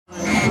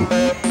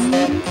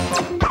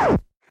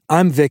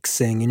I'm Vic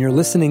Singh, and you're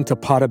listening to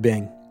Pada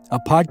Bing, a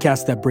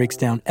podcast that breaks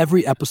down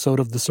every episode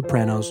of The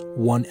Sopranos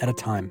one at a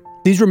time.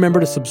 Please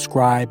remember to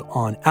subscribe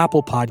on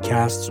Apple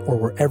Podcasts or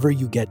wherever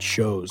you get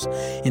shows.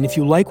 And if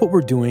you like what we're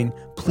doing,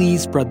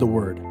 please spread the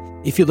word.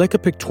 If you'd like a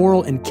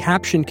pictorial and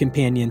caption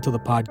companion to the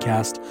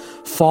podcast,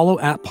 follow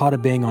at Pada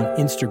Bing on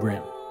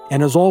Instagram.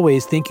 And as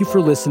always, thank you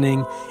for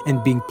listening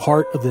and being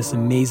part of this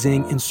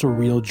amazing and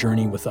surreal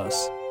journey with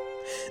us.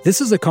 This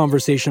is a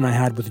conversation I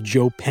had with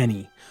Joe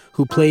Penny,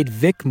 who played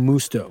Vic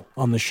Musto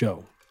on the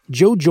show.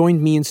 Joe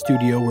joined me in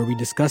studio where we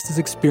discussed his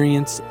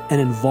experience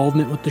and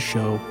involvement with the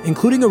show,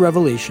 including a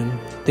revelation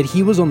that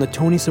he was on the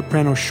Tony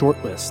Soprano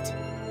shortlist.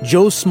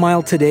 Joe's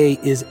smile today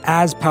is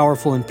as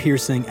powerful and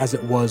piercing as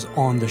it was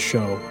on the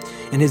show,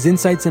 and his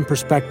insights and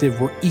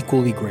perspective were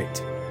equally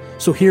great.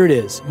 So here it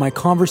is, my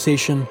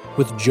conversation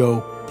with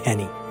Joe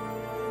Penny.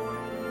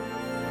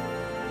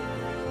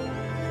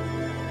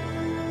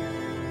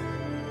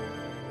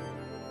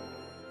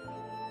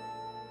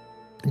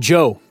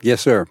 Joe.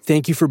 Yes, sir.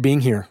 Thank you for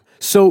being here.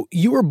 So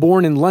you were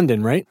born in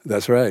London, right?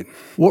 That's right.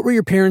 What were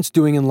your parents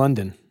doing in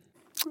London?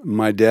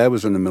 My dad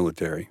was in the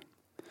military,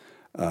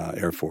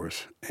 Air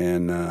Force,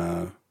 and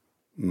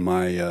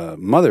my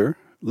mother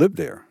lived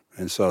there.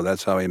 And so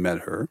that's how I met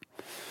her.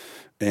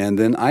 And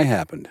then I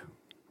happened.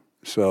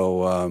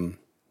 So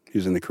he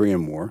was in the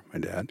Korean War, my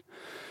dad.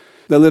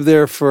 I lived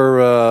there for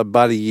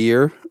about a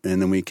year,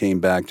 and then we came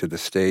back to the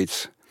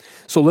States.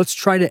 So let's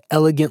try to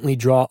elegantly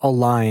draw a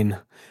line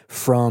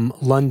from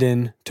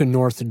London to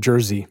North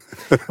Jersey,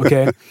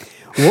 okay?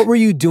 What were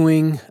you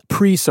doing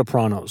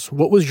pre-Sopranos?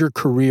 What was your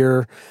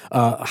career?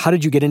 How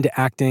did you get into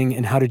acting,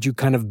 and how did you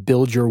kind of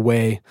build your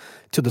way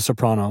to The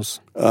Sopranos?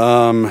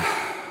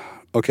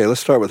 Okay, let's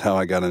start with how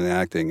I got into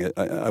acting.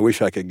 I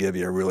wish I could give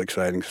you a real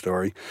exciting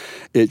story.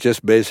 It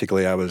just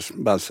basically, I was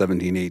about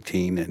 17,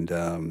 18, and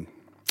a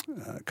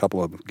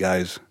couple of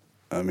guys,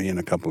 me and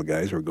a couple of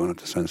guys were going up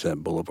to Sunset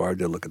Boulevard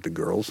to look at the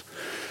girls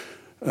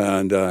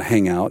and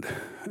hang out.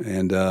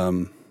 And,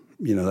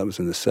 that was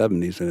in the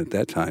 70s, and at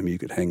that time you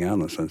could hang out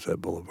on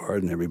Sunset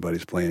Boulevard, and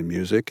everybody's playing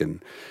music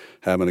and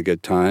having a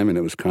good time, and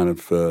it was kind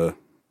of, it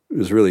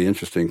was really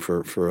interesting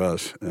for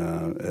us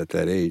at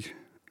that age.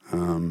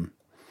 One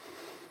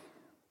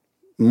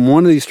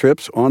of these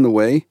trips on the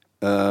way,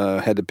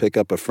 had to pick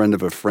up a friend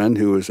of a friend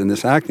who was in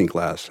this acting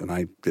class, and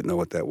I didn't know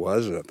what that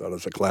was. I thought it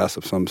was a class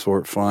of some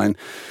sort, fine.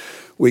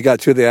 We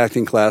got to the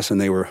acting class, and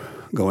they were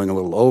going a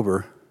little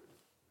over.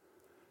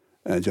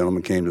 And a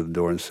gentleman came to the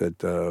door and said,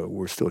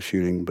 we're still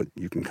shooting, but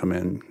you can come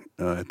in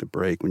at the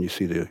break. When you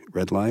see the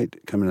red light,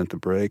 come in at the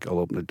break. I'll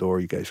open the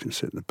door. You guys can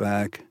sit in the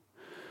back.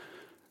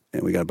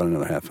 And we got about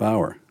another half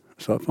hour.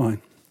 So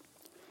fine.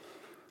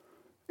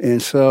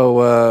 And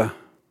so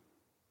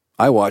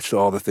I watched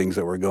all the things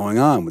that were going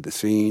on with the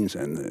scenes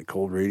and the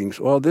cold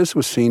readings. Well, this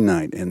was scene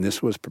night, and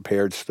this was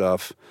prepared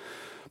stuff,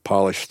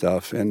 polished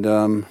stuff. And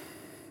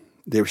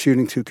they were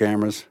shooting 2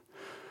 cameras,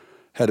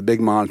 had a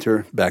big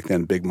monitor. Back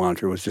then, big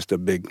monitor was just a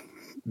big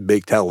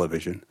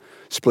television,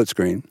 split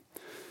screen.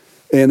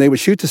 And they would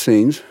shoot the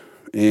scenes,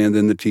 and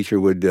then the teacher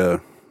would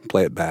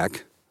play it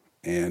back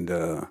and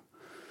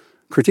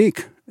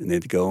critique. And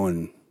they'd go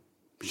and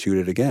shoot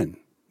it again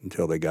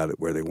until they got it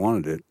where they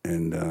wanted it.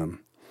 And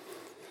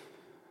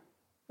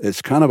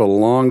it's kind of a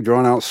long,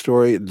 drawn-out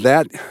story.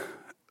 That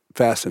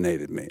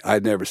fascinated me.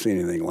 I'd never seen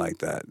anything like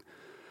that.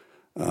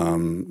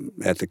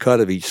 At the cut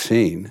of each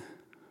scene,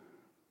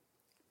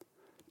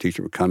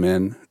 teacher would come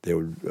in, they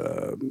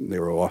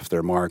were off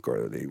their mark,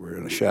 or they were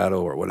in a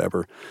shadow or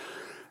whatever.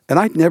 And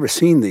I'd never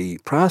seen the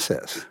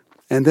process.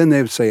 And then they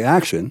would say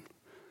action,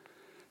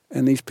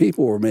 and these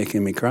people were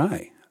making me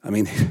cry. I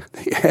mean,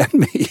 they had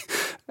me.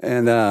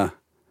 And that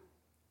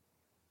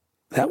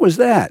was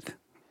that.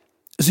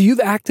 So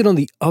you've acted on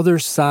the other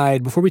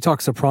side, before we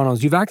talk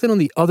Sopranos, you've acted on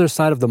the other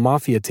side of the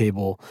mafia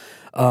table.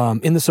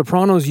 In The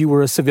Sopranos, you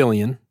were a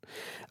civilian.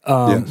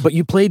 Yes. But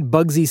you played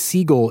Bugsy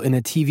Siegel in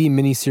a TV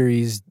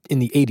miniseries in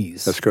the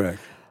 80s. That's correct.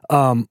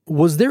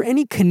 Was there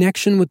any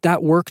connection with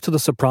that work to The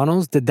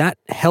Sopranos? Did that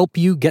help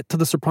you get to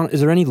The Sopranos?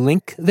 Is there any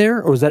link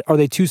there, or are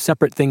they two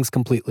separate things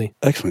completely?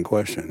 Excellent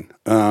question.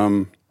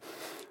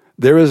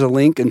 There is a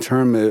link in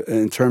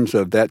terms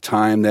of that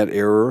time, that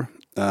era,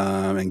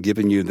 and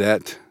giving you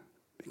that,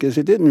 because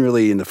it didn't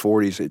really in the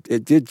 40s.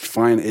 It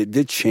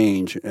did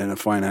change in a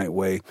finite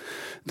way,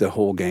 the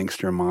whole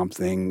gangster mob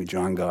thing, the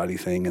John Gotti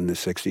thing in the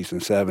 60s and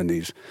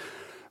 70s.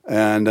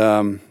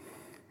 And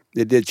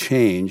it did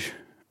change,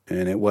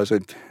 and it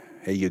wasn't,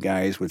 hey, you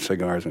guys with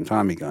cigars and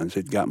Tommy guns.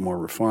 It got more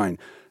refined.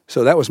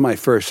 So that was my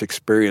first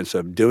experience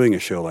of doing a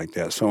show like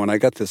that. So when I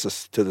got to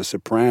The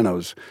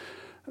Sopranos,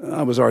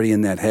 I was already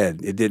in that head.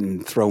 It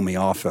didn't throw me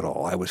off at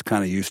all. I was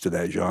kind of used to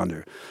that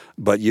genre.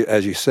 But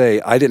as you say,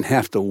 I didn't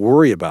have to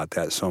worry about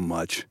that so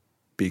much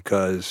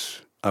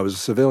because I was a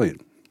civilian.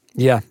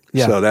 Yeah.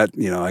 So that,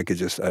 I could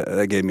just,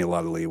 that gave me a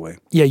lot of leeway.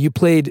 Yeah, you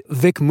played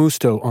Vic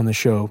Musto on the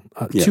show.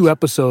 Yes. 2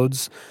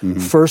 episodes,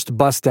 First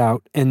Bust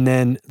Out, and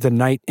then The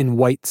Knight in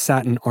White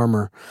Satin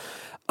Armor.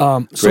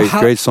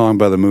 Great song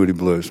by the Moody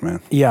Blues, man.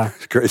 Yeah.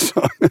 It's a great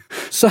song.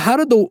 So how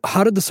did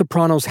the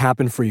Sopranos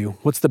happen for you?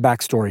 What's the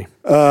backstory?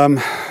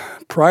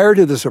 Prior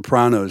to the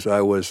Sopranos,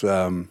 I was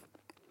doing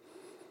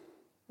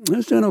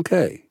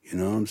okay. You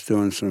know, I was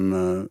doing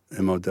some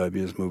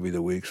MOWs, Movie of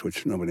the Weeks,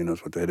 which nobody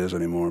knows what that is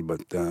anymore,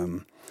 but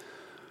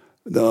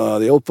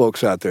the old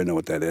folks out there know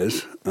what that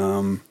is.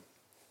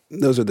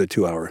 Those are the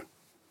 2-hour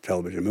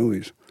television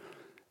movies,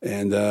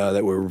 and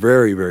that were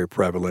very, very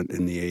prevalent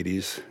in the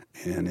 80s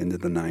and into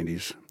the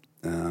 90s.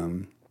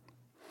 And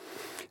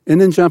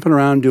then jumping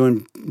around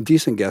doing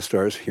decent guest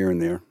stars here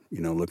and there, you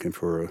know, looking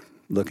for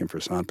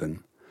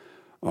something.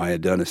 I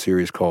had done a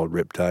series called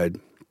Riptide.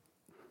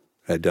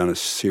 I had done a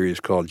series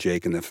called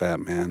Jake and the Fat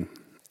Man.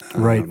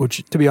 Right,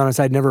 which, to be honest,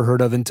 I'd never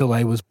heard of until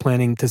I was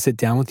planning to sit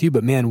down with you.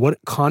 But man, what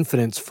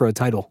confidence for a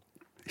title.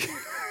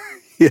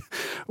 Yeah.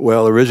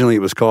 Well, originally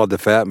it was called The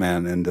Fat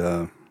Man,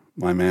 and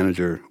my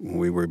manager, when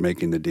we were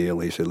making the deal,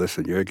 he said,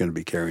 listen, you're going to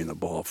be carrying the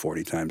ball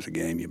 40 times a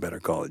game. You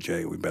better call it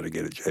Jake. We better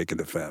get it Jake and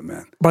the Fat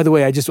Man. By the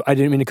way, I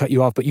didn't mean to cut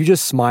you off, but you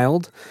just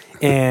smiled,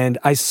 and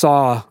I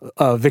saw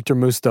Victor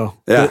Musto.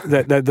 Yeah.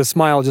 The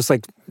smile just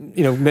like,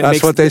 you know,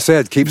 that's what they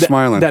said. Keep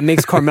smiling. That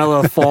makes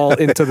Carmela fall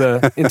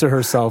into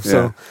herself. Yeah.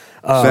 So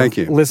thank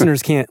you.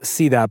 Listeners can't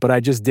see that, but I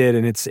just did,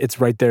 and it's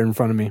right there in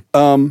front of me.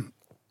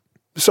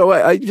 So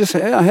I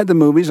had the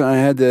movies, and I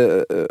had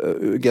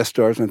the guest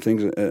stars and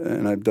things,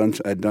 and I'd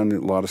done a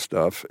lot of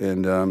stuff.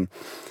 And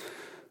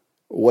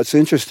what's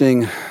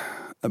interesting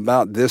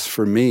about this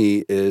for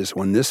me is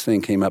when this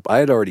thing came up, I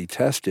had already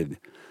tested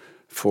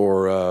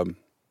for.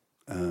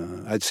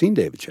 I'd seen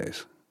David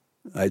Chase.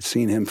 I'd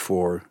seen him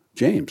for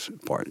James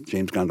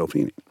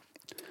Gandolfini,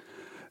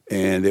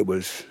 and it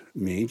was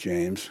me,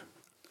 James.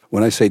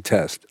 When I say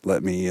test,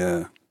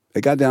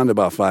 it got down to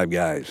about 5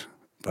 guys,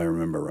 if I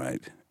remember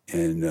right.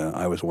 And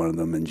I was one of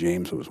them, and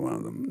James was one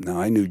of them. Now,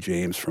 I knew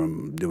James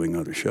from doing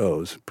other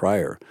shows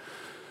prior.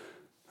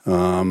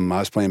 I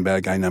was playing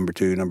bad guy number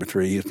 2, number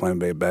 3. He was playing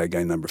bad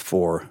guy number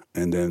 4,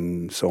 and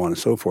then so on and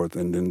so forth.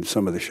 And then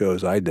some of the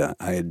shows I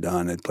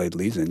had played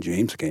leads, and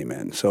James came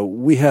in. So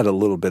we had a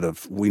little bit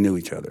we knew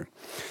each other.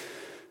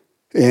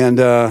 And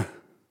but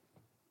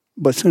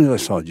as soon as I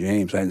saw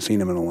James, I hadn't seen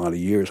him in a lot of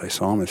years. I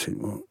saw him, I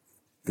said, well,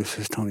 this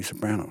is Tony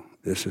Soprano.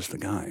 This is the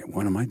guy.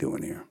 What am I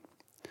doing here?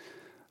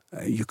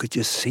 You could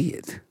just see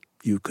it.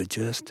 You could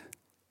just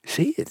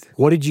see it.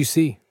 What did you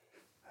see?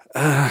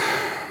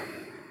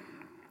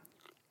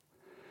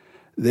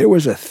 There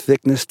was a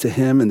thickness to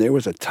him, and there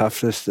was a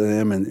toughness to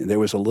him, and there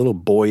was a little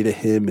boy to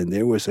him, and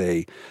there was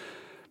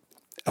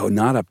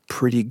not a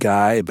pretty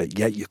guy, but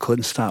yet you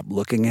couldn't stop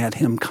looking at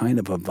him kind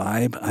of a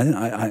vibe.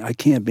 I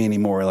can't be any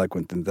more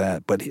eloquent than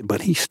that,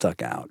 but he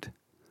stuck out.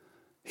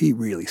 He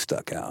really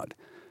stuck out.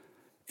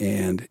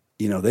 And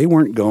you know, they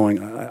weren't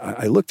going.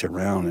 I looked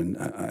around and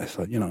I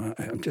thought, you know,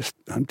 I'm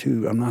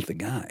not the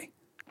guy.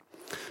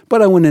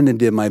 But I went in and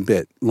did my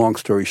bit. Long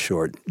story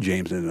short,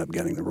 James ended up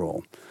getting the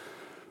role.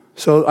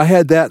 So I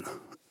had that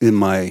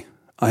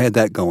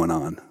going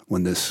on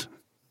when The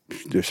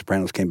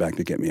Sopranos came back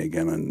to get me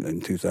again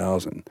in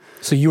 2000.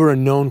 So you were a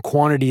known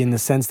quantity in the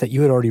sense that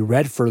you had already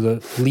read for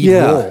the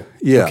lead role.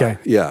 Yeah. Okay.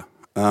 Yeah.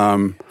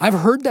 I've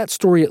heard that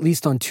story at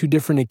least on 2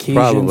 different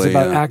occasions. Probably,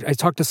 I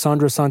talked to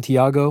Sandra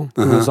Santiago,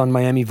 who was on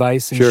Miami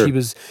Vice, and she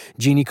was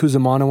Jeannie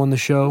Cusimano on the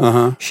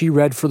show. She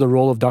read for the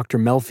role of Dr.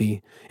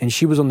 Melfi, and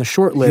she was on the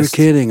short list.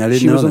 You're kidding, I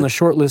didn't know that. She was on the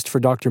short list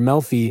for Dr.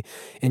 Melfi,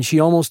 and she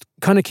almost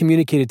kind of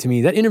communicated to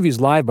me. That interview's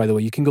live, by the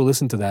way. You can go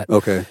listen to that.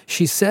 Okay.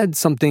 She said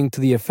something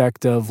to the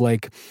effect of,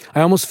 like,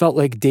 I almost felt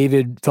like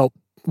David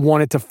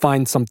wanted to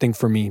find something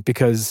for me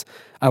because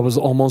I was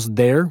almost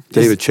there.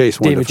 David Chase.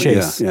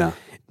 Yeah.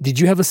 Did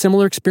you have a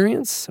similar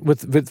experience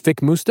with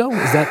Vic Musto?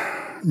 Is that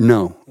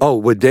no? Oh,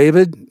 with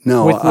David?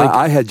 No,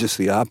 I had just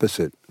the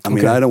opposite. I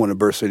mean, I don't want to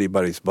burst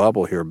anybody's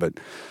bubble here, but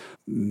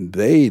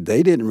they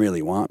didn't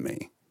really want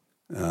me.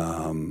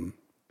 How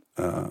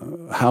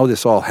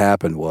this all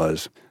happened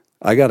was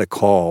I got a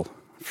call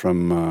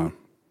from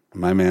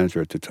my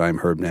manager at the time,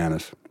 Herb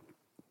Nanis,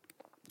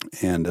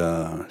 and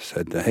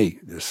said, "Hey,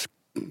 this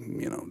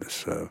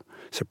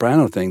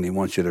Soprano thing, they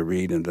want you to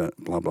read and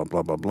blah, blah,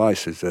 blah, blah, blah." He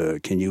says,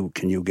 can you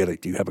get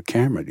it? Do you have a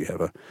camera? Do you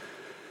have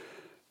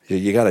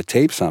you got to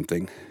tape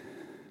something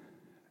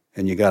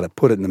and you got to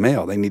put it in the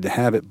mail. They need to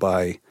have it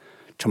by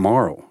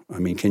tomorrow. I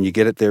mean, can you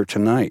get it there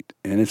tonight?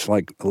 And it's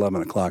like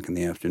 11 o'clock in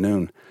the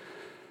afternoon.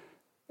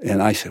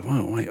 And I said,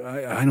 well, wait,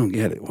 I don't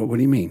get it. What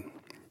do you mean?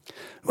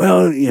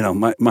 Well, you know,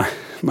 my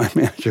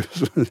manager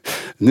was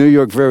New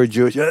York, very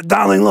Jewish.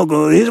 Darling, look,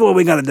 here's what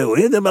we got to do.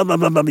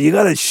 You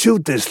got to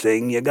shoot this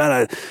thing. You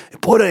got to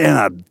put it in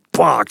a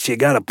box. You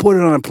got to put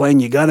it on a plane.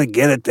 You got to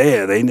get it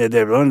there.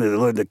 They're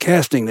under the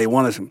casting. They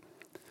want us.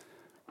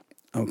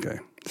 Okay.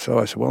 So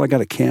I said, well, I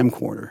got a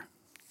camcorder.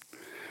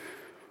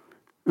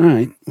 All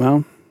right.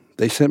 Well,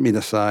 they sent me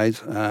the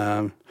sides.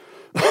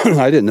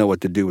 I didn't know what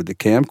to do with the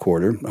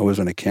camcorder. I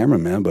wasn't a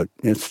cameraman, but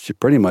it's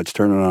pretty much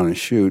turn it on and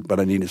shoot, but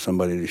I needed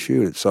somebody to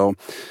shoot it. So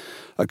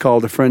I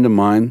called a friend of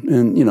mine,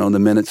 and, you know, the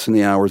minutes and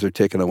the hours are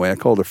ticking away. I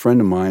called a friend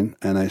of mine,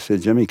 and I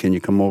said, Jimmy, can you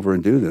come over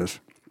and do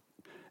this?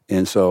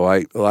 And so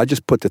I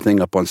just put the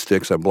thing up on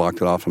sticks. I blocked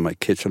it off in my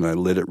kitchen. I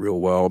lit it real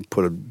well,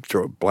 put a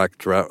black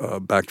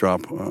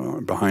backdrop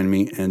behind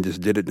me, and just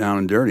did it down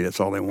and dirty.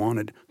 That's all they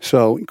wanted.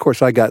 So, of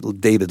course, I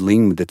got David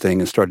Lean with the thing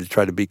and started to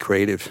try to be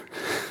creative.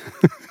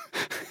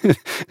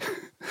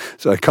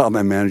 So I called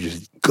my manager and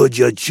said, could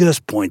you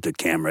just point the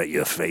camera at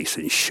your face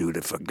and shoot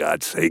it, for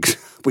God's sakes?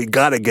 We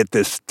got to get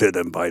this to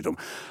them by them.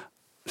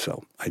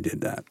 So I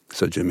did that.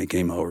 So Jimmy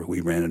came over. We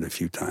ran it a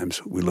few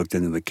times. We looked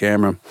into the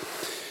camera.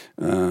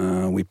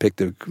 We picked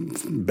the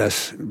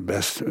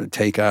best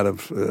take out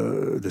of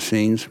the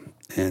scenes,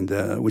 and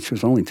which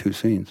was only 2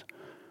 scenes.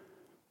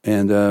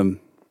 And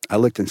I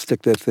licked and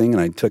stick that thing,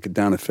 and I took it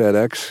down to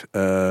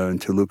FedEx in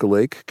Toluca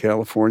Lake,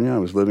 California. I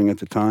was living at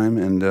the time,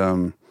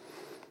 and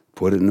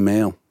put it in the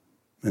mail.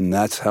 And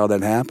that's how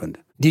that happened.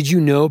 Did you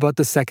know about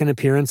the second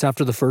appearance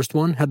after the first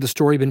one? Had the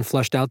story been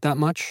fleshed out that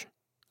much?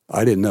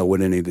 I didn't know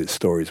what any of the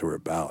stories were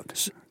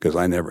about because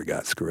I never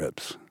got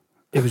scripts.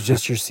 It was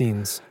just your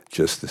scenes.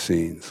 Just the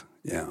scenes,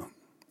 yeah.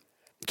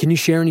 Can you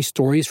share any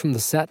stories from the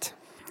set?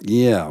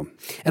 Yeah.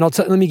 And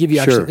let me give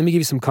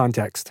you some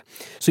context.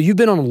 So you've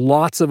been on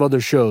lots of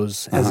other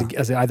shows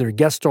as either a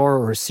guest star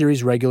or a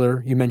series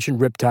regular. You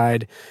mentioned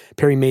Riptide,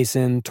 Perry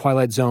Mason,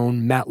 Twilight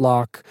Zone,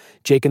 Matlock,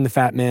 Jake and the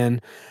Fat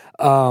Man.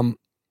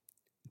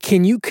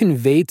 Can you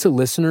convey to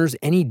listeners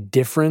any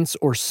difference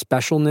or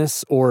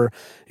specialness or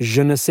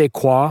je ne sais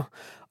quoi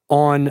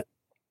on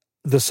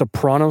the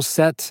Sopranos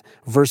set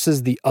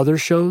versus the other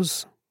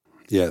shows?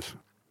 Yes.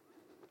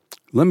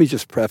 Let me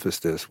just preface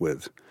this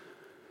with,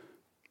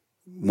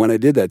 when I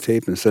did that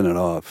tape and sent it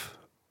off,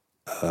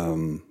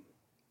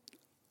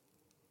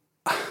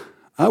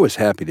 I was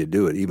happy to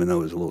do it, even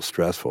though it was a little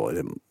stressful. I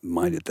didn't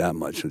mind it that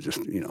much. It was just,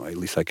 at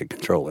least I could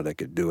control it. I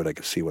could do it. I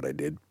could see what I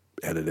did,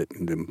 edit it,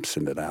 and then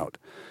send it out.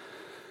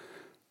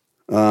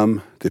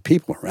 The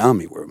people around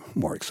me were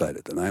more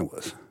excited than I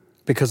was.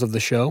 Because of the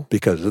show?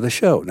 Because of the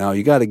show. Now,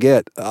 you got to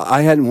get,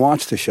 I hadn't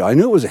watched the show. I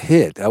knew it was a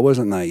hit. I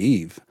wasn't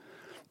naive.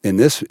 In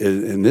this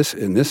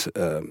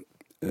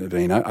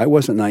vein, I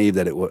wasn't naive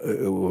that it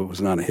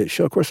was not a hit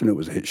show. Of course I knew it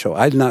was a hit show.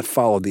 I had not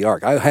followed the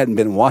arc. I hadn't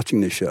been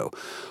watching the show.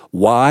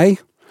 Why?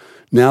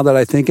 Now that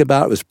I think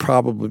about it, it was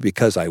probably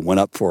because I went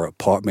up for a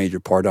major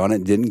part on it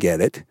and didn't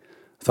get it.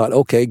 Thought,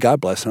 okay,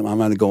 God bless him, I'm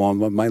going to go on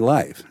with my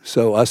life.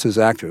 So us as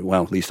actors,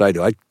 well, at least I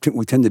do.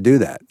 We tend to do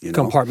that.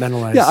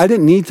 Compartmentalize. Yeah, I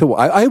didn't need to.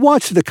 I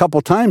watched it a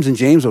couple times, and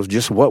James was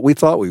just what we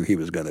thought he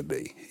was going to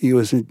be. He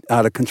was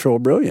out of control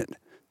brilliant.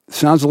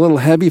 Sounds a little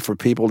heavy for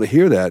people to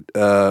hear that.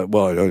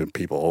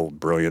 People,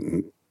 brilliant.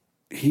 And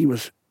he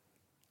was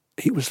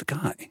the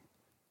guy.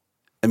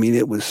 I mean,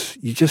 it was,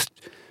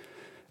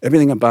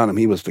 everything about him,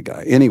 he was the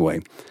guy.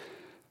 Anyway,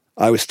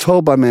 I was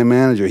told by my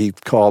manager, he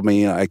called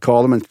me. I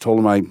called him and told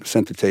him I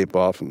sent the tape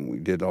off, and we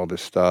did all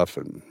this stuff,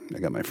 and I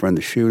got my friend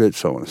to shoot it,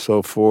 so on and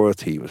so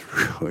forth. He was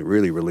really,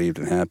 really relieved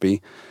and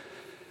happy.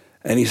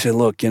 And he said,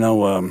 look,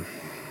 don't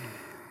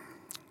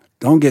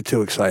get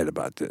too excited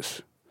about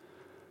this.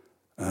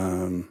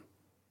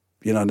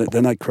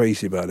 They're not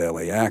crazy about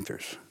L.A.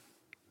 actors.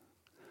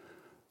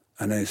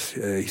 And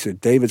he said,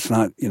 David's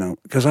not,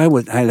 because I'd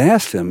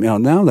asked him,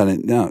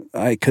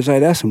 because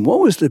I'd asked him,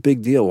 what was the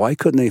big deal? Why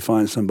couldn't they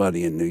find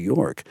somebody in New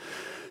York?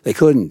 They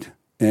couldn't.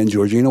 And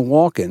Georgina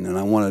Walken, and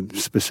I want to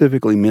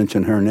specifically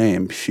mention her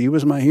name, she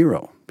was my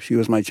hero. She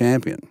was my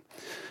champion.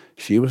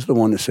 She was the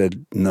one that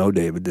said, no,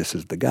 David, this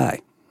is the guy.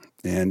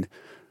 And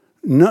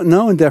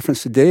no in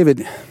deference to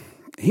David,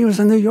 he was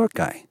a New York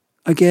guy.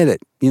 I get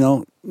it.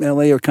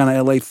 L.A. are kind of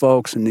L.A.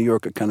 folks, and New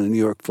York are kind of New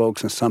York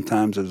folks, and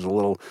sometimes there's a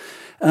little...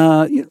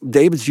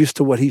 David's used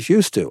to what he's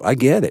used to. I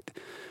get it.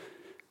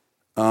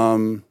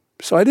 So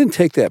I didn't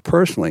take that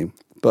personally,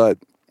 but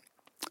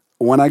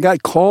when I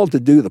got called to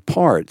do the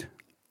part,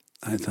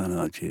 I thought,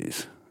 oh,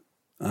 geez,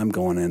 I'm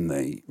going in.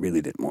 They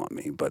really didn't want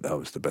me, but that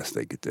was the best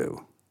they could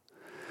do.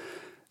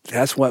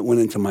 That's what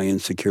went into my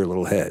insecure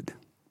little head,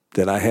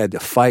 that I had to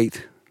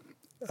fight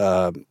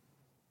to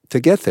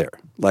get there.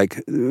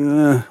 Like,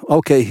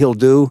 okay, he'll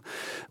do.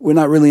 We're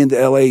not really into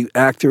L.A.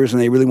 actors,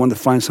 and they really wanted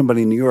to find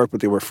somebody in New York, but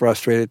they were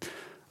frustrated.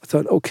 I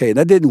thought, okay,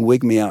 that didn't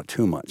wig me out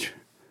too much.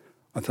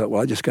 I thought,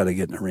 well, I just got to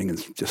get in the ring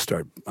and just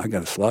start. I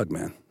got to slug,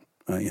 man.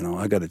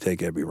 I got to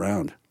take every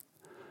round.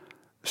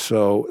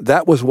 So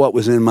that was what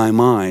was in my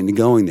mind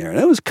going there.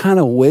 That was kind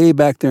of way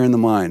back there in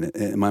my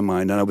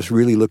mind, and I was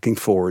really looking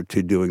forward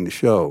to doing the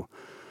show.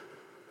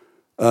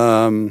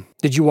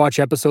 Did you watch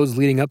episodes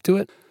leading up to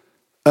it?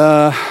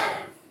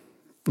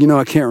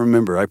 I can't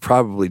remember. I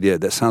probably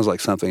did. That sounds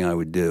like something I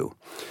would do.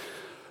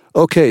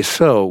 Okay,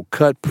 so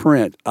cut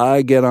print.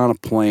 I get on a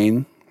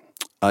plane.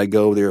 I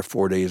go there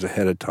 4 days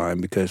ahead of time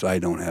because I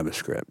don't have a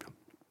script.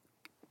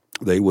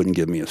 They wouldn't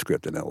give me a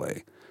script in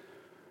L.A.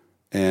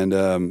 And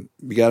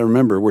you got to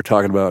remember, we're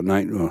talking about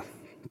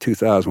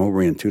 2000. What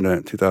we're in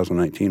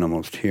 2019,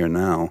 almost here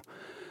now.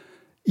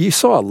 You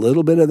saw a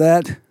little bit of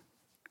that,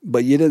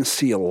 but you didn't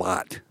see a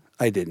lot.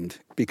 I didn't,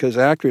 because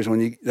actors,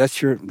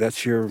 that's your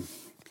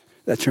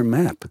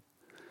map.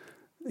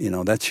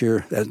 That's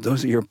your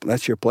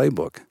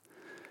playbook.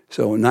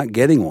 So not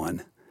getting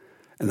one,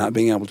 and not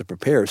being able to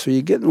prepare. So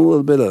you can get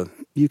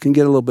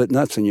a little bit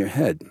nuts in your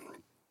head,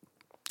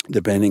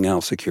 depending how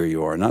secure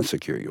you are or not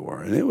secure you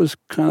are. And it was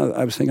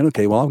I was thinking,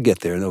 okay, well, I'll get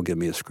there and they'll give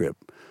me a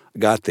script. I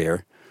got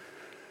there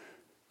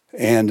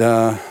and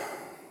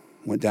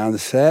went down the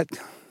set,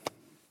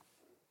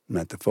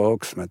 met the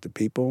folks, met the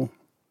people,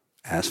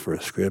 asked for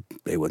a script.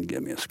 They wouldn't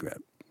give me a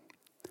script.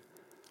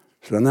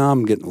 So now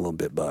I'm getting a little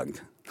bit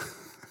bugged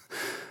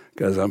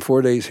because I'm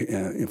 4 days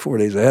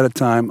ahead of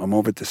time. I'm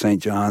over at the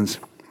St. John's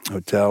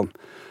Hotel.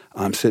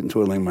 I'm sitting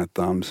twiddling my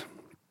thumbs.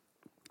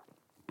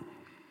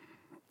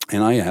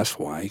 And I asked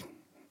why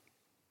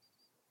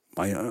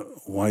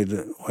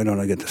don't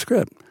I get the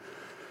script?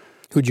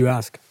 Who'd you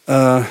ask?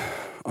 I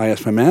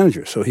asked my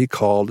manager. So he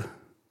called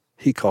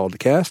the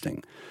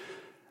casting.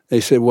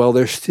 They said, well,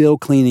 they're still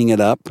cleaning it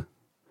up.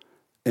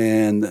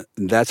 And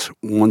that's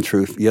one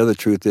truth. The other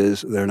truth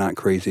is they're not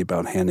crazy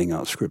about handing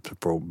out scripts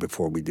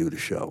before we do the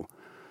show.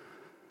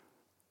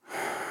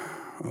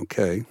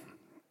 Okay.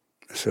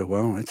 I said,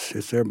 well,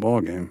 it's their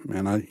ball game,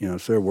 man.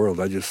 It's their world.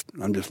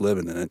 I'm just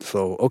living in it.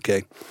 So,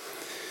 okay.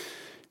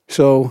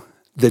 So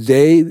the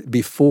day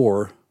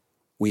before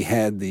we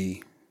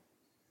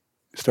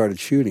started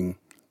shooting,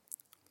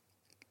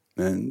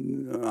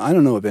 and I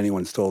don't know if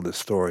anyone's told this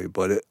story,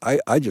 but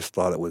I just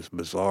thought it was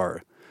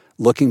bizarre.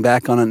 Looking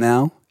back on it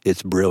now,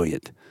 it's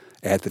brilliant.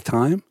 At the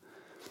time,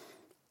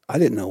 I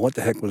didn't know what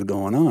the heck was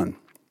going on.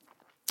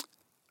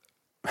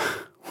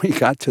 We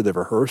got to the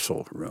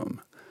rehearsal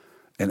room,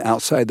 and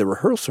outside the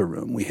rehearsal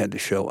room, we had to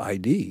show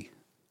ID.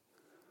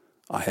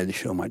 I had to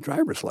show my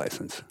driver's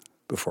license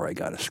before I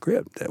got a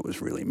script. That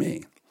was really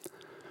me.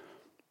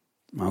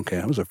 Okay,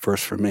 that was a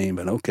first for me,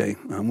 but okay,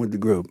 I'm with the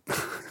group.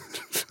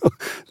 So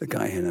the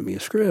guy handed me a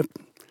script.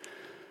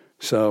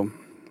 So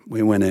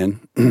we went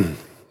in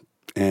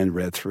and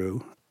read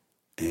through,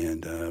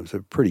 and it was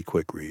a pretty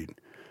quick read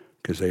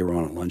because they were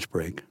on a lunch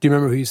break. Do you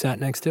remember who you sat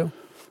next to?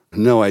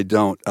 No, I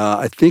don't.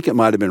 I think it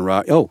might have been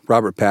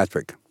Robert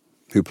Patrick,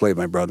 who played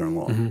my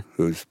brother-in-law,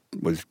 who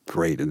was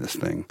great in this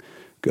thing,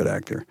 good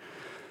actor.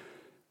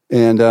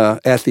 And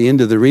at the end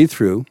of the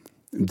read-through,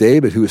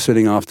 David, who was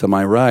sitting off to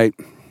my right,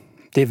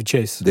 David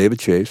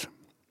Chase.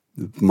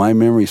 My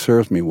memory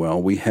serves me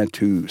well. We had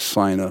to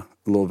sign a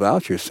little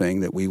voucher saying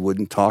that we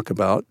wouldn't talk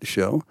about the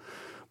show,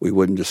 we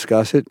wouldn't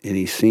discuss it,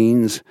 any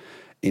scenes,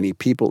 any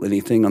people,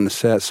 anything on the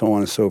set, so on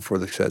and so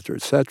forth, et cetera,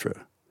 et cetera.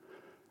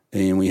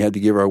 And we had to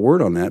give our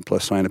word on that,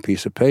 plus sign a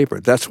piece of paper.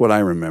 That's what I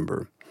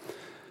remember.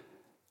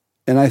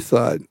 And I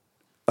thought,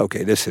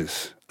 okay, this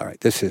is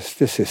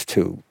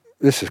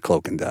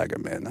cloak and dagger,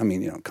 man. I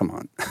mean, come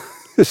on.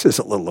 This is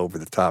a little over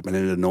the top, and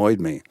it annoyed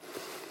me.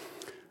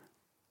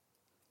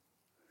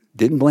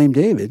 Didn't blame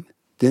David.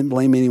 Didn't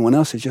blame anyone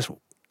else. It's just,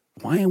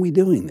 why are we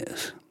doing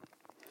this?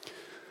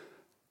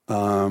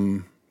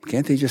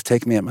 Can't they just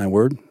take me at my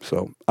word?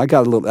 So I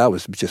got that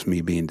was just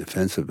me being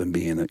defensive and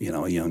being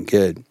a young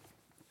kid.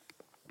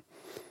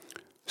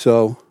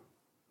 So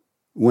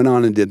went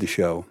on and did the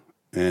show,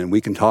 and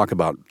we can talk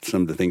about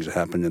some of the things that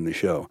happened in the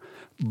show.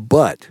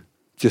 But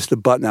just to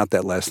button out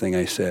that last thing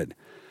I said,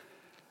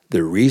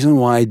 the reason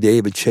why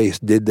David Chase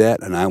did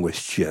that, and I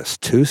was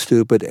just too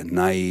stupid and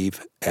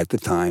naive at the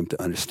time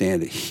to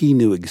understand it, he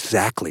knew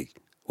exactly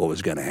what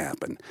was going to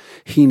happen.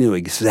 He knew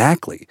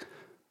exactly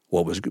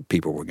what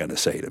people were going to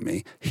say to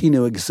me. He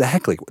knew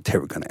exactly what they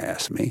were going to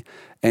ask me,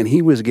 and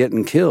he was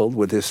getting killed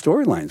with his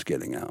storylines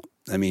getting out.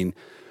 I mean,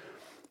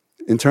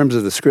 in terms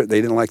of the script,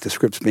 they didn't like the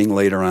scripts being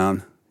laid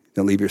around.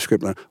 They'll leave your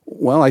script around.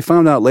 Well, I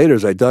found out later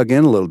as I dug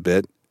in a little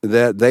bit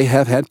that they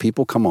have had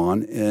people come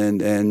on and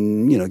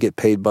get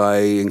paid by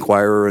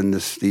Inquirer and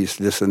this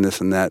and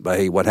this and that by,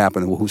 hey, what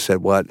happened? Who said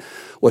what?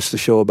 What's the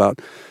show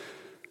about?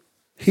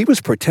 He was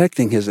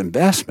protecting his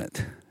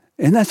investment,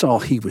 and that's all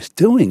he was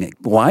doing.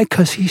 Why?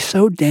 Because he's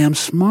so damn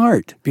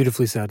smart.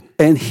 Beautifully said.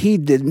 And he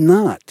did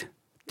not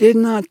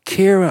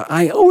care an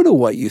iota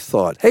what you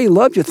thought. Hey,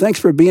 loved you, thanks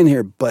for being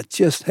here, but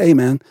just, hey,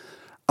 man,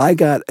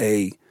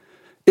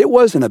 it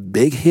wasn't a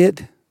big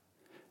hit.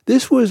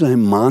 This was a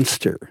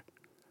monster.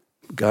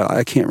 God,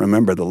 I can't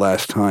remember the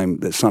last time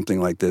that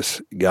something like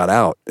this got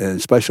out, and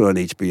especially on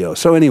HBO.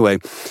 So anyway,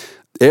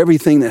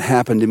 everything that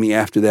happened to me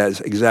after that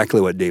is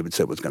exactly what David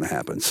said was going to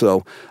happen.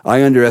 So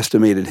I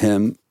underestimated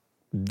him.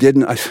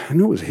 I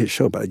knew it was a hit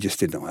show, but I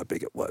just didn't know how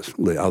big it was.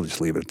 I'll just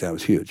leave it at that. It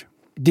was huge.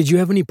 Did you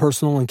have any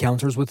personal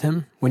encounters with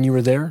him when you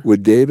were there?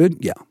 With David?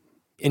 Yeah.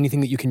 Anything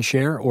that you can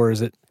share, or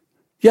is it?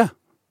 Yeah.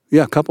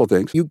 Yeah, a couple of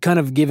things. You kind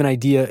of gave an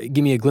idea,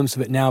 give me a glimpse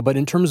of it now, but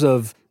in terms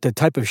of the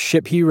type of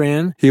ship he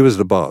ran? He was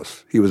the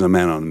boss. He was a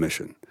man on a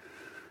mission.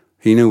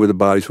 He knew where the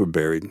bodies were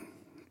buried,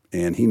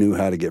 and he knew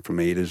how to get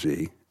from A to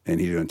Z, and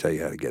he's going to tell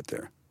you how to get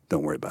there.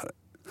 Don't worry about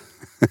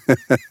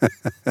it.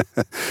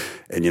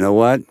 And you know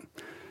what?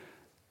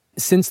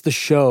 Since the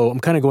show, I'm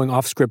kind of going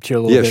off script here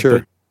a little bit. Yeah, sure.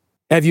 But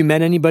have you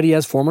met anybody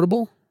as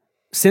formidable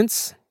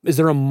since? Is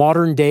there a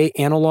modern day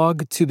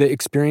analog to the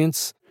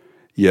experience?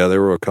 Yeah, there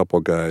were a couple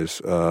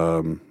guys.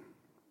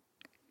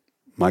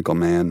 Michael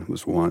Mann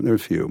was one. There were a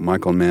few.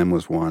 Michael Mann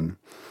was one.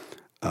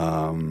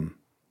 Another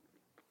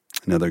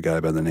guy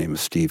by the name of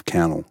Steve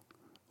Cannell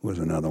was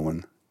another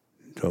one.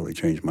 Totally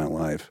changed my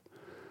life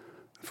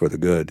for the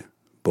good,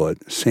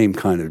 but same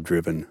kind of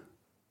driven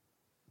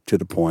to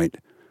the point.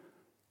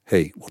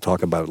 Hey, we'll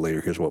talk about it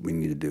later. Here's what we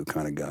need to do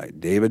kind of guy.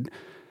 David,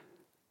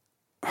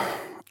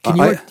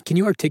 can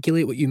you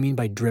articulate what you mean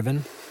by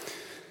driven?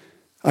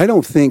 I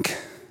don't think,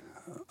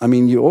 I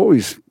mean, you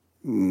always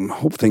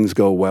hope things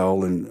go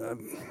well and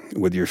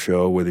with your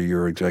show, whether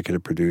you're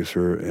executive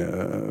producer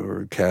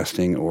or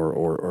casting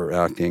or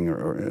acting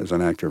or as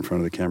an actor in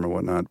front of the camera or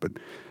whatnot, but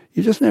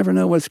you just never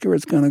know where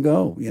it's going to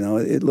go. You know,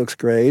 it looks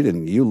great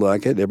and you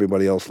like it,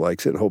 everybody else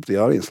likes it, hope the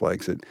audience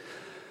likes it.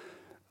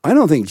 I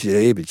don't think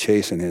David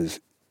Chasen has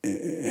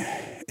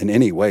in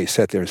any way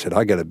sat there and said,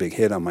 I got a big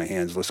hit on my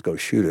hands, let's go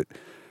shoot it.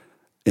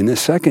 In the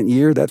second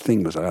year, that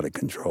thing was out of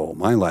control.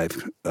 My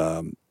life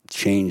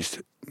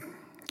changed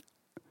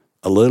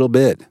a little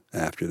bit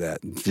after that,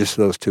 just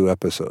those 2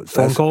 episodes.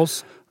 Phone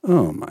calls?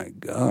 Oh, my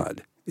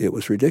God. It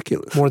was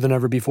ridiculous. More than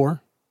ever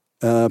before?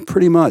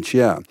 Pretty much,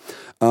 yeah.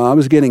 I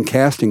was getting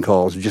casting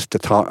calls just to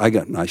talk.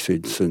 I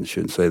shouldn't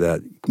say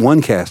that.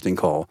 One casting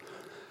call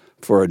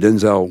for a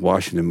Denzel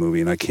Washington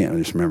movie, and I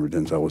just remember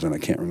Denzel was in. I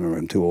can't remember.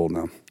 I'm too old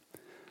now.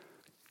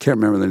 Can't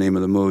remember the name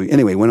of the movie.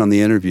 Anyway, went on the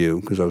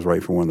interview because I was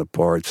right for one of the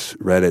parts,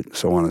 read it,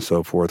 so on and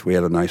so forth. We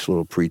had a nice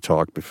little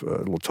pre-talk,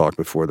 talk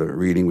before the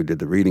reading. We did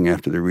the reading.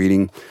 After the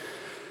reading,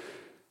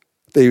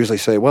 they usually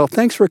say, well,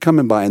 thanks for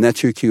coming by, and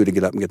that's your cue to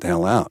get up and get the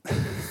hell out.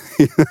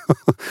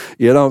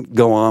 You don't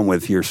go on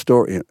with your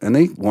story. And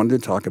they wanted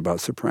to talk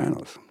about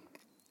Sopranos.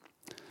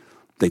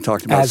 They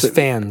talked about...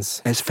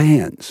 fans. As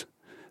fans.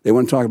 They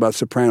want to talk about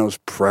Sopranos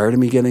prior to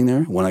me getting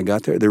there. When I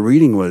got there, the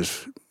reading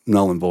was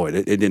null and void.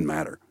 It didn't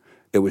matter.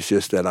 It was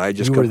just that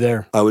you were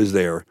there. I was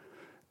there,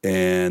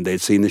 and they'd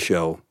seen the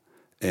show,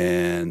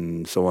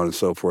 and so on and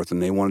so forth.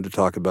 And they wanted to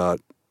talk about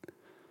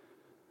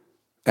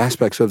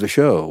aspects of the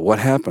show, what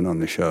happened on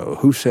the show,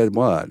 who said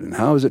what, and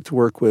how is it to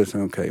work with.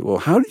 Okay, well,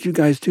 how did you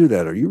guys do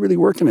that? Are you really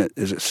working it?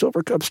 Is it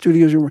Silver Cup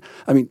Studios?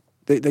 I mean,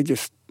 they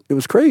just, it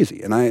was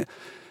crazy. And I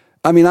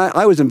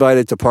was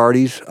invited to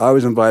parties. I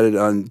was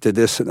invited to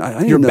this.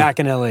 And You're back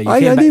in L.A. I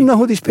didn't even know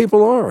who these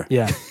people are.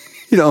 Yeah.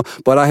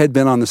 But I had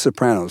been on The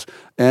Sopranos.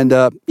 And,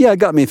 it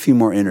got me a few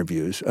more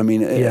interviews. I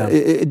mean,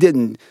 it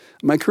didn't,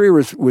 my career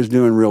was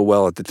doing real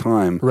well at the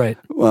time. Right.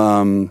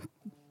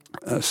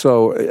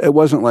 So it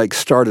wasn't like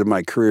started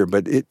my career,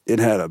 but it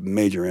had a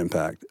major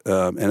impact.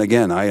 And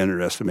again, I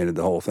underestimated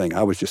the whole thing.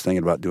 I was just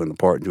thinking about doing the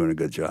part and doing a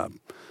good job.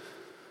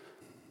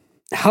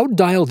 How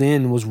dialed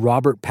in was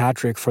Robert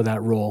Patrick for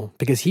that role?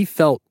 Because he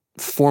felt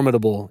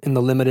formidable in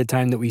the limited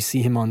time that we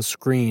see him on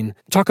screen.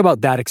 Talk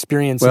about that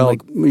experience. Well,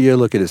 you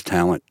look at his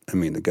talent. I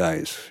mean, the guy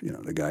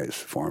is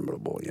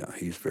formidable. Yeah,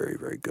 he's very,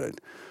 very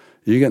good.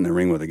 You get in the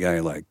ring with a guy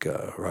like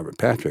Robert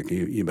Patrick,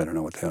 you better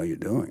know what the hell you're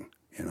doing,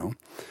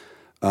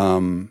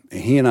 And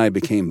he and I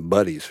became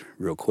buddies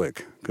real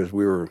quick because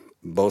we were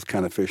both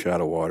kind of fish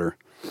out of water,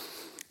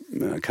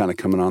 kind of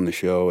coming on the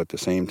show at the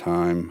same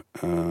time,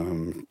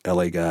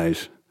 L.A.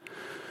 guys.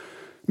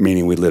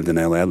 Meaning we lived in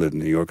L.A. I lived in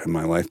New York in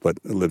my life, but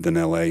I lived in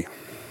L.A.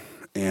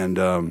 And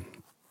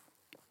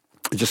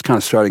just kind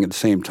of starting at the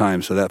same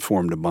time, so that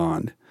formed a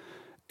bond.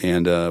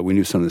 And we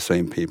knew some of the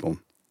same people,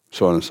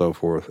 so on and so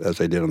forth,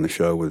 as I did on the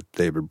show with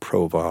David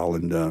Proval.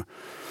 And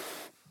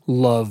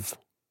love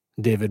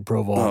David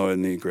Proval. Oh,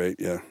 isn't he great?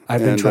 Yeah.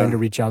 I've been trying to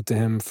reach out to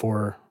him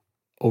for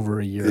over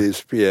a year.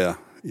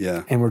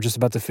 Yeah. And we're just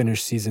about to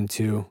finish season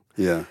 2.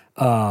 Yeah.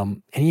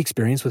 Any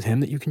experience with him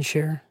that you can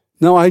share?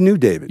 No, I knew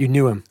David. You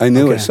knew him. I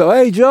knew it. So,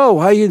 hey, Joe,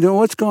 how you doing?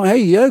 What's going on?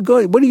 Hey, yeah,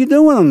 go. What are you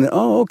doing?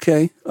 Oh,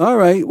 okay. All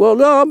right. Well,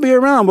 no, I'll be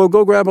around. We'll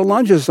go grab a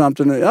lunch or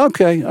something.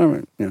 Okay. All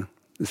right. Yeah,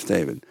 it's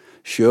David.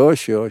 Sure.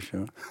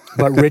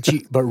 But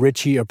Richie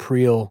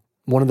Aprile,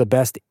 one of the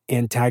best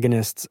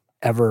antagonists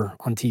ever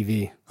on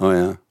TV. Oh,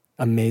 yeah.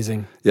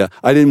 Amazing. Yeah.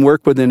 I didn't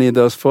work with any of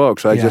those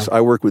folks.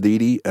 I worked with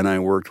Edie, and I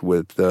worked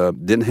with,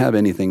 didn't have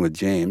anything with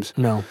James.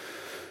 No.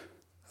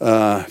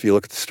 If you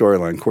look at the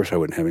storyline, of course I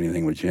wouldn't have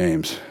anything with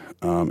James.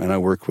 And I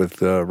worked with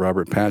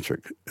Robert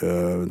Patrick,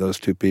 those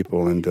two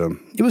people. And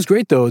it was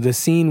great, though, the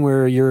scene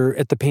where you're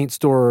at the paint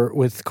store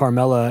with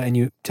Carmela and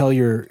you tell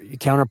your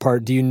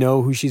counterpart, do you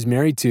know who she's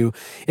married to?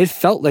 It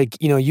felt like,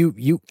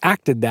 you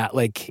acted that,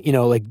 like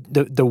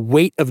the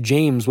weight of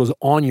James was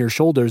on your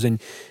shoulders and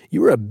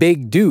you were a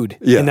big dude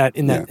in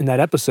that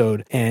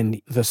episode,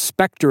 and the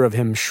specter of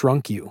him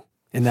shrunk you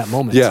in that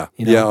moment.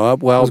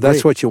 Well,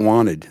 that's what you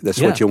wanted. That's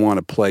what you want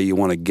to play. You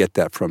want to get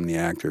that from the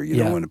actor. You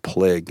don't want to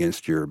play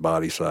against your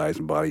body size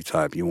and body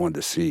type. You wanted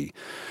to see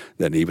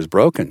that he was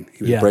broken.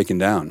 He was breaking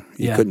down.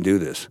 You couldn't do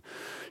this.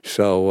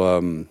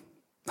 So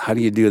how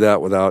do you do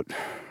that without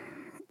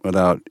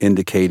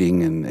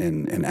indicating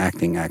and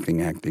acting?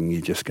 You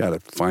just got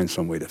to find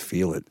some way to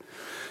feel it.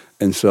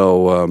 And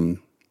so,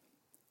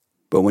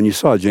 but when you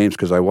saw James,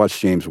 because I watched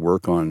James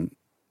work on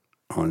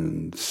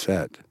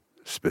set,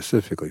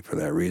 specifically for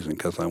that reason,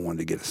 because I wanted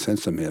to get a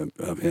sense of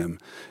him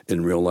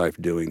in real life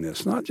doing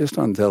this, not just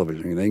on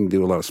television. They can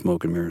do a lot of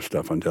smoke and mirror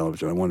stuff on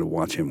television. I wanted to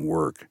watch him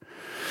work,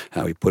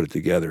 how he put it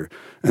together,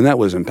 and that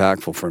was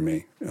impactful for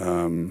me.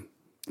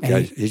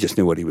 He just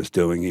knew what he was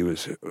doing. He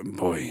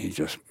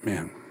just,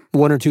 man.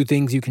 One or two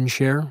things you can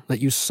share that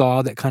you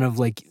saw that kind of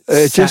like...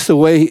 just the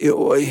way,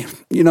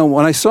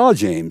 when I saw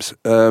James,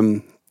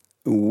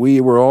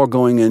 we were all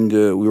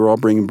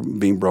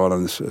being brought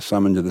on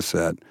summoned to the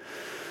set.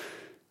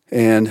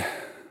 And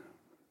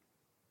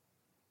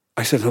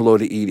I said hello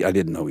to Edie. I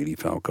didn't know Edie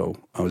Falco.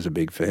 I was a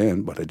big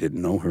fan, but I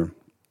didn't know her.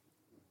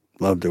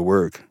 Loved her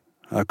work.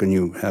 How can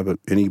you have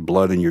any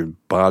blood in your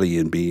body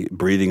and be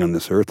breathing on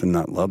this earth and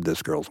not love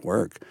this girl's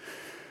work?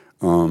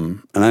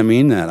 And I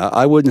mean that.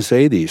 I wouldn't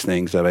say these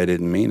things if I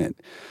didn't mean it.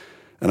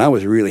 And I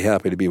was really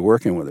happy to be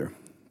working with her.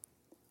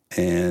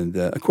 And,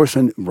 of course,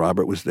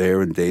 Robert was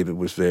there and David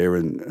was there.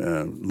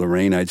 And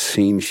Lorraine, I'd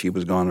seen she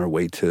was on her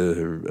way to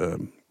her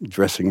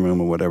dressing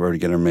room or whatever to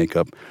get her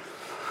makeup.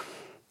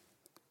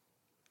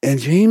 And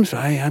James,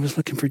 I was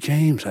looking for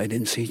James. I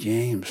didn't see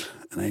James.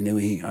 And I knew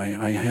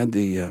I had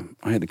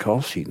the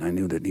call sheet, and I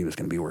knew that he was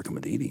going to be working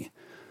with Edie.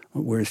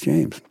 Well, where's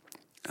James?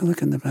 I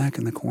look in the back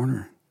in the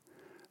corner.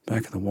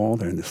 Back of the wall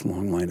there in this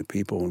long line of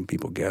people, and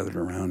people gathered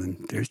around,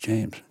 and there's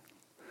James.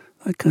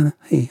 I kind of,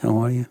 hey, how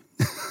are you?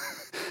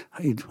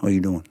 How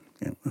you doing?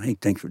 Yeah, hey,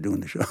 thanks for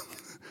doing the show.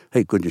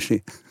 Hey, good to see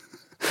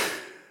you.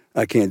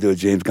 I can't do a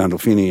James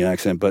Gandolfini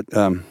accent, but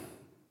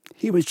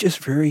he was just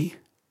very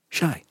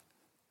shy.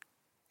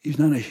 He's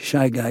not a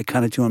shy guy,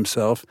 kind of to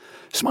himself,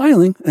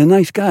 smiling, a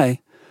nice guy,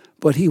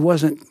 but he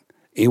wasn't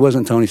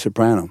Tony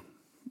Soprano.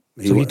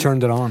 He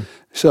turned it on.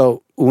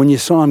 So when you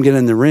saw him get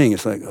in the ring,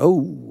 it's like,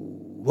 oh,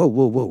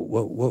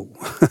 whoa.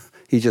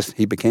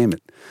 he became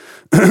it.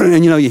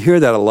 And, you hear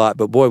that a lot,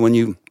 but boy,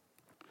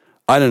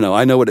 I don't know,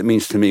 I know what it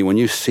means to me when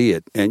you see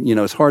it. And,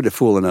 it's hard to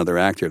fool another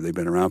actor if they've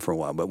been around for a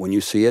while, but when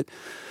you see it,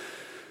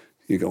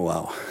 you go,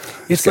 wow,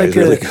 it's like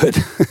really good.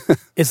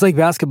 It's like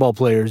basketball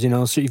players, so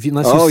unless you see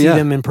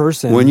them in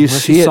person. When you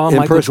see it saw in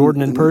Michael person,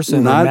 Jordan in person,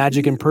 or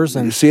Magic in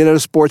person. You see it at a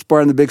sports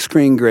bar on the big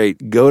screen,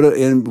 great. Go to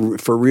in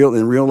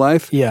real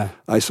life. Yeah.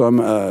 I saw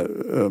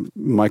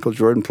Michael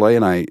Jordan play,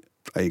 and I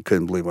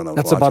couldn't believe what I was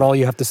That's watching. about all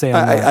you have to say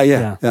on that.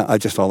 Yeah,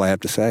 just all I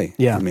have to say.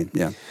 Yeah.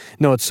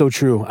 No, it's so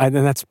true. And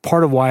that's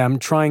part of why I'm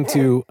trying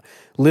to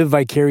live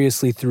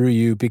vicariously through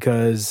you,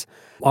 because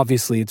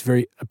obviously it's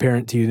very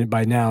apparent to you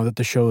by now that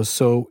the show is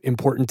so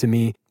important to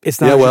me.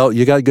 It's not. Yeah, well,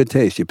 you got good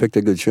taste. You picked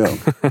a good show.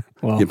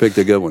 Well, you picked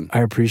a good one.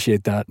 I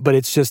appreciate that. But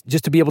it's just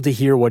to be able to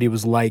hear what he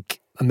was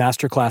like, a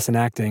masterclass in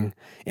acting,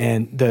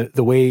 and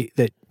the way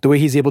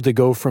he's able to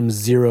go from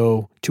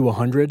 0 to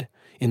 100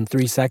 in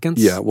 3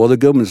 seconds. Yeah, well, the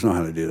good ones know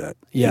how to do that.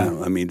 Yeah.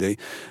 I mean,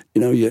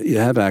 you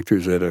have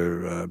actors that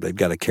are, they've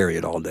got to carry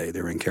it all day.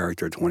 They're in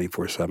character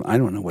 24/7. I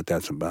don't know what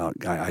that's about.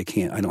 I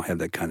don't have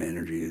that kind of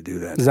energy to do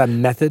that. Is that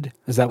method?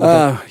 Is that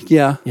what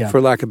yeah, for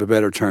lack of a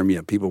better term,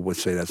 yeah, people would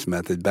say that's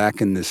method.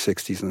 Back in the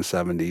 60s and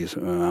 70s,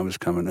 I was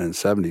coming in,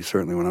 70s,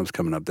 certainly when I was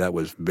coming up, that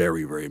was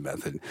very, very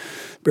method.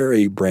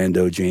 Very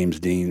Brando, James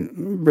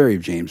Dean, very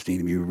James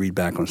Dean. If you read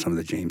back on some of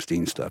the James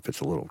Dean stuff, it's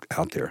a little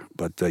out there.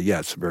 But yeah,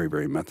 it's very,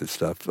 very method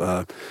stuff.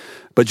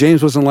 But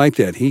James wasn't like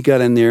that. He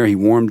got in there, he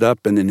warmed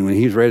up, and then when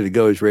he was ready to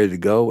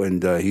go,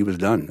 and he was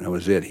done. That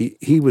was it.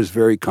 He was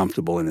very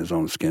comfortable in his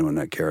own skin on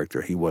that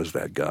character. He was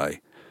that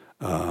guy.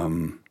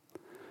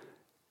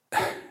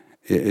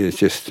 It's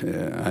just, I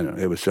don't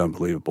know, it was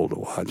unbelievable to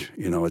watch.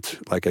 It's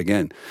like,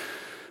 again,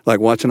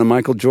 like watching a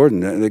Michael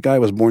Jordan. The guy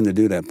was born to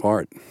do that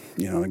part.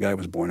 The guy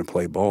was born to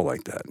play ball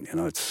like that.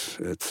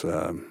 It's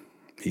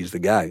he's the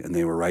guy, and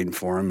they were writing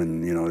for him,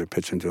 and they're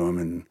pitching to him,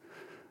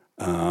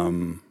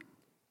 and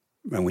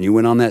when you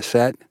went on that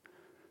set,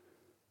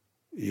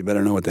 you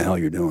better know what the hell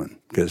you're doing,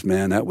 because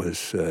man, it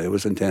was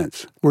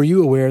intense. Were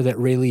you aware that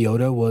Ray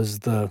Liotta was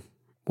the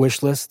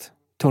wish list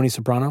Tony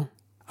Soprano?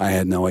 I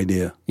had no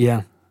idea.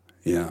 Yeah.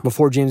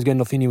 Before James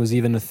Gandolfini was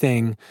even a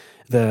thing,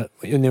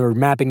 when they were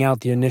mapping out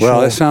the initial.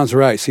 Well, that sounds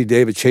right. See,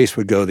 David Chase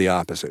would go the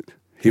opposite.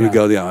 He would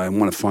go, I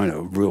want to find a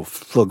real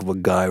thug of a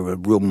guy with a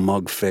real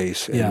mug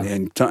face.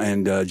 And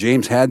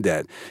James had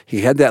that.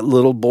 He had that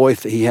little boy.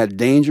 He had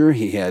danger.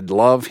 He had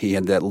love. He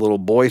had that little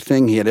boy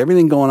thing. He had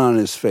everything going on in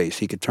his face.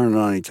 He could turn it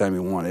on anytime he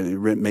wanted.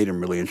 It made him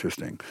really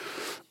interesting.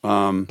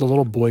 The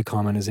little boy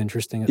comment is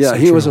interesting. It's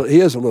he is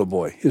a little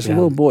boy. He's a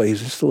little boy.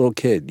 He's just a little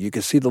kid. You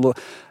can see the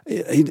little.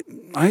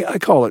 I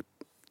call it.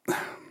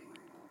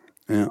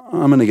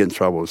 I'm going to get in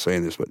trouble with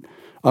saying this, but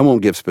I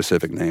won't give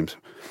specific names.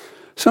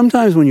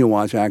 Sometimes when you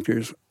watch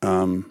actors,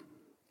 and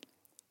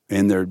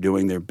they're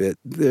doing their bit,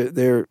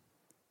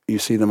 you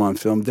see them on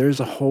film. There's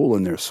a hole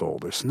in their soul.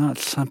 There's not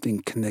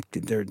something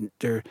connected.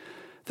 They're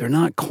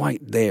not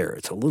quite there.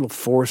 It's a little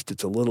forced.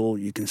 It's a little.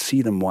 You can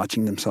see them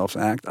watching themselves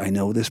act. I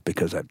know this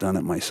because I've done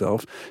it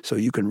myself. So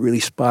you can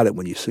really spot it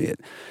when you see it.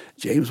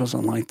 James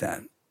wasn't like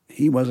that.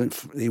 He wasn't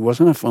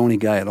a phony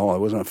guy at all. It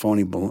wasn't a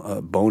phony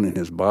bone in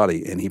his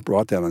body, and he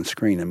brought that on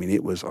screen. I mean,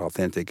 it was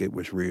authentic. It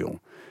was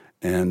real,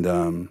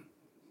 and.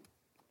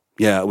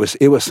 Yeah,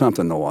 it was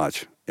something to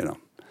watch,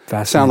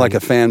 Sound like a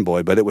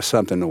fanboy, but it was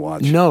something to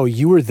watch. No,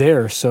 you were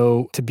there,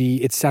 so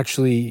it's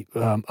actually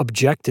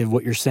objective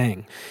what you're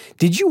saying.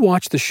 Did you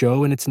watch the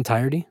show in its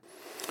entirety?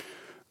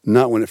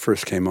 Not when it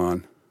first came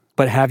on.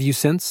 But have you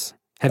since?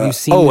 Have you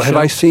seen the show? Have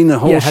I seen the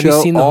whole show? Have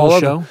you seen the whole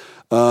show?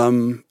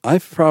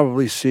 I've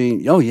probably seen,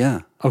 yeah.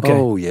 Okay.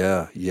 Oh,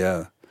 yeah.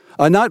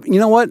 Not, you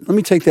know what? Let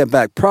me take that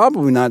back.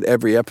 Probably not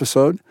every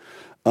episode.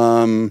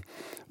 When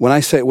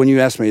you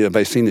asked me if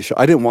I seen the show,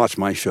 I didn't watch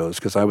my shows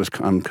because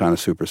I'm kind of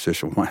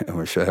superstitious when I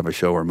have a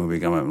show or a movie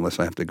coming up, unless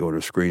I have to go to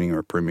a screening or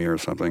a premiere or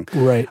something.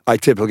 Right. I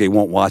typically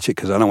won't watch it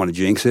because I don't want to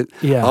jinx it.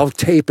 Yeah. I'll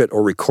tape it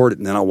or record it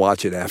and then I'll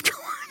watch it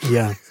afterwards.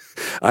 Yeah.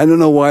 I don't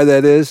know why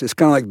that is. It's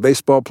kind of like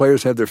baseball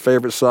players have their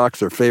favorite socks,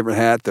 their favorite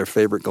hat, their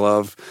favorite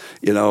glove,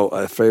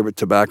 a favorite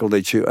tobacco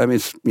they chew. I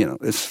mean,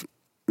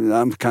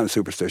 I'm kind of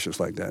superstitious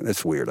like that.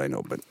 It's weird, I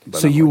know, but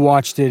so you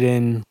watched it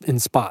in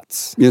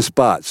spots? In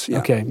spots, yeah.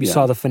 Okay, you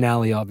saw the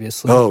finale,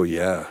 obviously. Oh,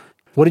 yeah.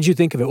 What did you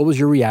think of it? What was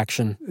your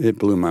reaction? It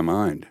blew my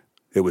mind.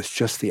 It was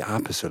just the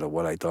opposite of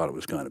what I thought it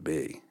was going to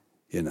be,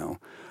 It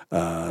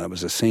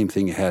was the same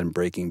thing you had in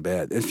Breaking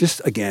Bad. It's just,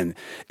 again,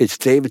 it's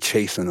David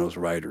Chase and those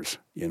writers,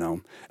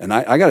 And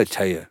I got to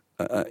tell you,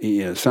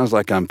 it sounds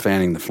like I'm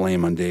fanning the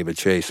flame on David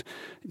Chase.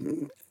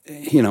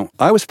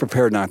 I was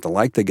prepared not to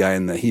like the guy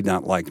and that he'd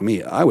not like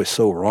me. I was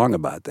so wrong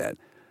about that.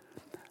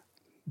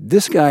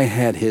 This guy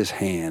had his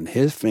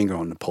finger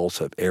on the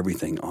pulse of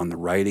everything on the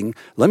writing.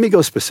 Let me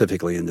go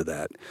specifically into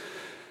that.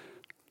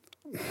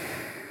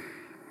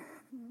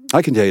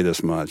 I can tell you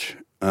this much.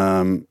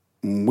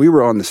 We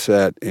were on the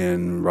set,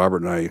 and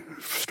Robert and I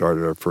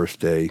started our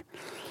first day,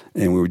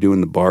 and we were doing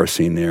the bar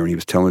scene there, and he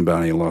was telling about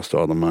how he lost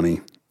all the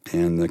money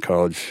and the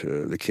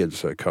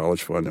kids'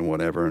 college fund and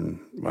whatever, and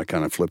I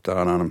kind of flipped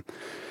out on him.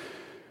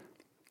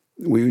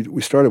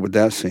 We started with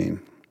that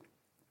scene.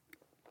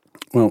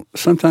 Well,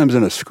 sometimes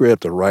in a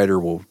script, a writer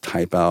will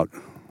type out,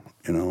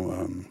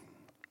 I'm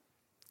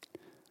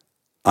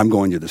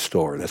going to the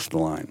store. That's the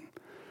line.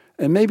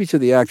 And maybe to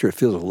the actor it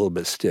feels a little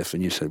bit stiff,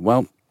 and you said,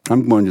 well,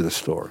 I'm going to the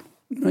store.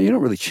 No, you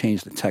don't really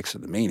change the text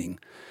of the meaning.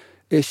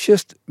 It's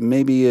just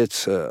maybe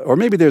or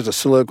maybe there's a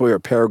soliloquy or a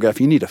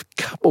paragraph. You need a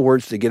couple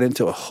words to get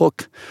into a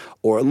hook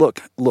or a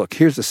look,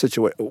 here's the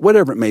situation,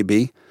 whatever it may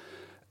be.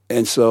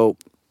 And so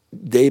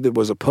David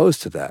was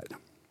opposed to that.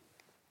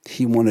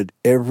 He wanted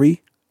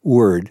every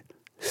word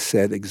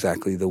said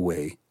exactly the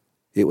way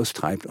it was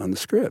typed on the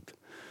script.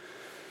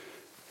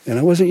 And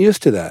I wasn't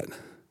used to that.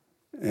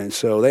 And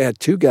so they had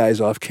two guys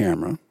off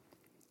camera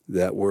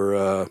that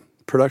were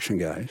production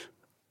guys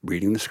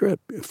reading the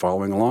script,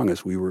 following along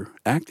as we were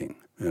acting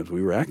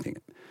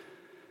it.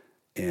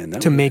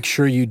 And make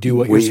sure you do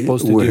what you're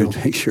supposed to do.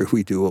 Make sure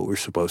we do what we're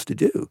supposed to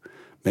do.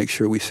 Make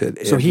sure we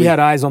said. So he had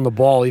eyes on the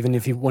ball even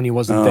when he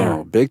wasn't there.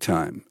 Oh, big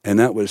time. And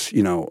that was,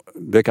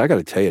 Vic, I got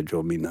to tell you, it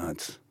drove me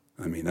nuts.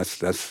 I mean, that's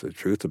the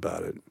truth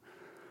about it.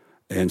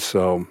 And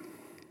so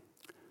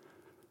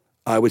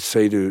I would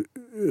say to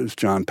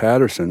John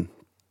Patterson,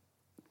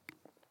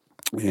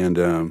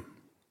 and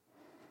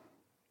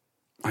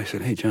I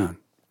said, hey, John,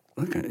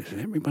 look, is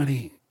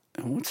everybody,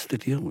 what's the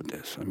deal with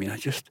this? I mean,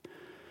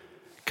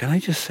 can I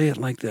just say it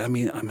like that? I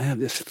mean,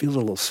 this feels a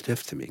little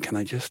stiff to me. Can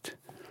I just,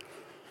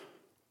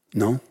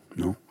 no,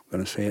 I'm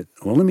going to say it.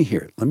 Well, let me hear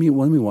it. Let me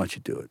watch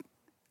you do it.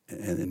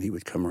 And then he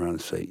would come around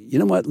and say, you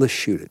know what, let's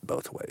shoot it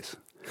both ways.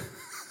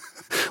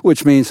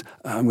 Which means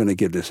I'm going to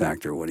give this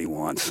actor what he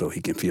wants so he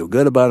can feel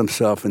good about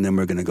himself, and then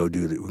we're going to go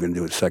do it. We're going to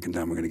do it a second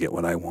time. We're going to get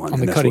what I want. On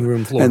the cutting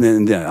room floor. And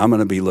then I'm going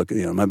to be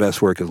looking, my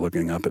best work is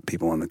looking up at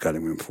people on the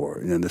cutting room floor,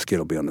 and then this kid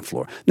will be on the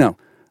floor. Now,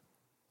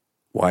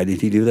 why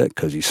did he do that?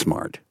 Because he's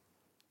smart.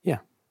 Yeah.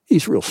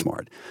 He's real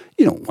smart.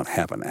 You don't want to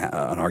have an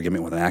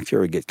argument with an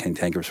actor or get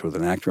cantankerous with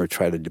an actor or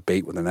try to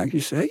debate with an actor.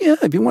 You say, yeah,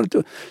 if you want to do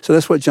it. So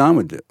that's what John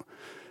would do.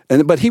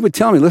 But he would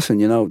tell me, listen,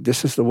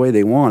 this is the way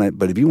they want it,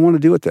 but if you want to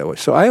do it that way.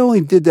 So I only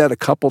did that a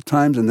couple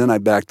times, and then I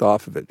backed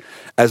off of it.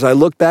 As I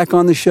look back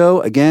on the show,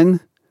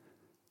 again,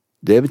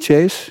 David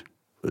Chase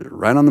was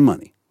right on the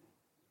money.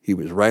 He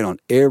was right on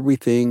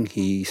everything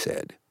he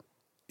said,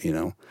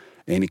 And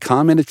he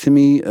commented to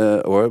me,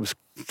 or it was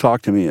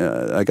talked to me,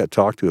 I got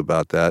talked to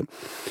about that,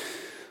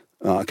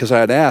 because I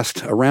had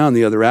asked around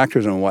the other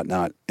actors and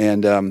whatnot,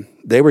 and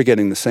they were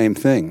getting the same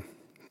thing.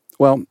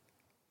 Well,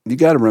 you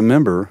got to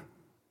remember,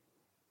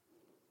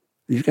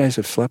 you guys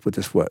have slept with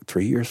this,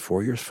 3 years,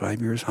 4 years,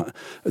 5 years?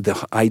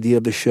 The idea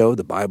of the show,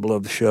 the Bible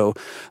of the show,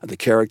 the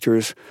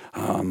characters.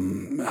 How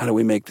do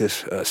we make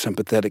this a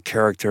sympathetic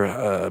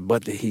character?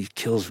 But he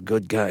kills a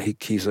good guy.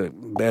 He's a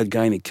bad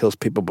guy and he kills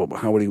people. But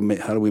how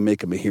do we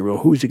make him a hero?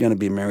 Who's he going to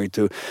be married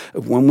to?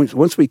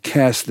 Once we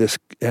cast this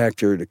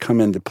actor to come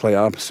in to play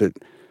opposite,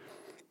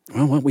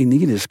 well, what we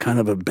need is kind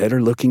of a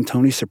better-looking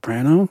Tony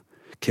Soprano.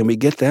 Can we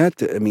get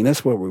that? I mean,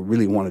 that's what we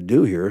really want to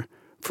do here.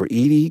 For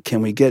Edie,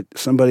 can we get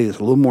somebody that's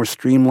a little more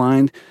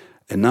streamlined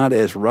and not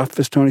as rough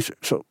as Tony?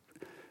 So,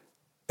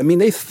 I mean,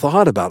 they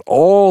thought about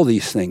all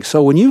these things.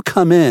 So when you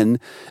come in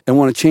and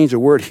want to change a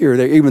word here or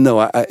there, even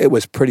though it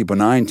was pretty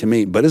benign to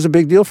me, but it's a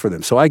big deal for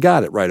them. So I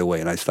got it right away,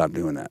 and I stopped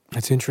doing that.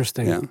 That's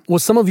interesting. Yeah.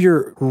 Was some of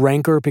your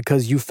rancor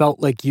because you felt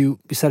like you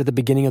said at the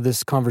beginning of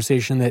this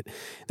conversation that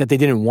they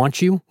didn't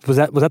want you? Was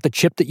that the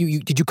chip that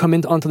did you come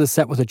onto the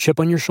set with a chip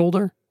on your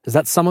shoulder? Is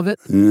that some of it?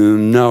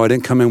 No, I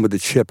didn't come in with the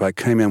chip. I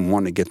came in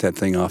wanting to get that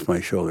thing off my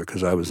shoulder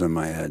because I was in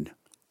my head.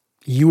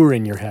 You were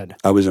in your head.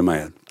 I was in my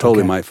head.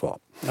 Totally Okay. my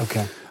fault.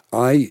 Okay.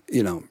 I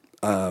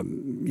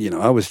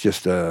was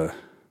just, I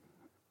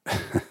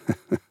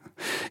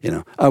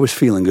was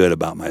feeling good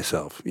about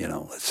myself,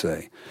 let's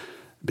say,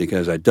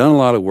 because I'd done a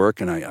lot of work,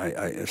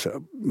 and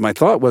so my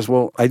thought was,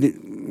 I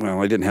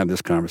didn't have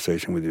this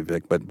conversation with you,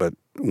 Vic, but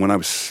when that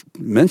was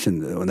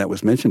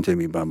mentioned to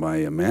me by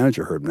my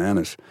manager, Herb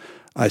Nanis,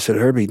 I said,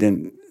 Herbie,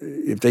 then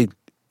if they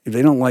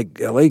don't like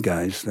LA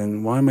guys,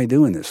 then why am I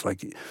doing this?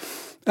 Like,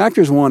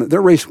 actors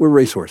we're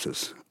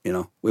racehorses,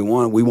 we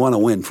want to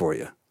win for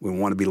you. We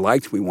want to be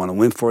liked. We want to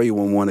win for you.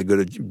 We want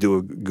to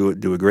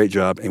do a great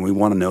job, and we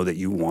want to know that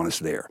you want us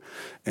there.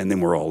 And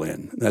then we're all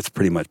in. That's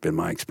pretty much been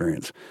my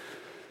experience.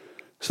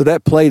 So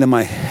that played in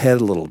my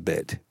head a little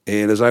bit.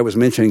 And as I was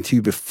mentioning to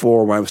you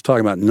before, when I was talking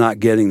about not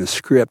getting the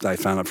script, I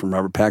found out from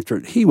Robert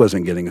Pachter, he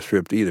wasn't getting a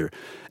script either.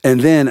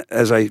 And then,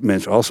 as I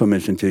also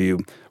mentioned to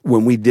you,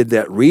 when we did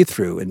that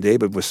read-through, and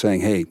David was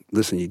saying, hey,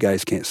 listen, you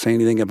guys can't say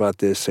anything about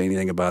this, say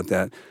anything about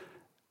that.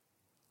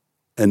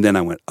 And then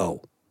I went,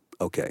 oh,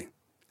 okay.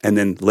 And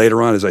then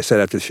later on, as I said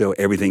after the show,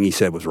 everything he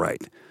said was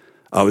right.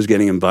 I was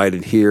getting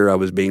invited here. I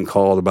was being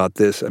called about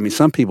this. I mean,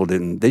 some people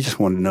didn't. They just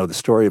wanted to know the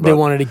story about it. They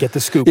wanted to get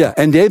the scoop. Yeah,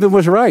 and David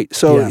was right.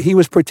 So Yeah. he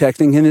was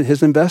protecting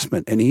his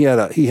investment, and he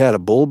had a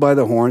bull by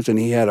the horns, and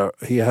he had a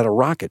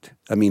rocket.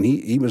 I mean,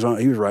 he was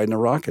riding a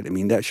rocket. I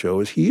mean, that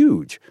show is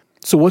huge.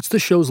 So what's the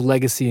show's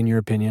legacy in your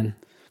opinion?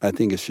 I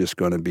think it's just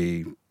going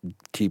to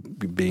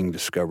keep being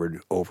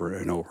discovered over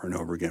and over and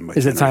over again.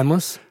 Is it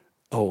timeless?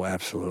 Oh,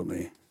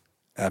 absolutely.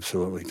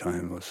 Absolutely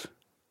timeless.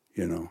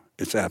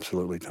 It's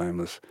absolutely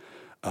timeless.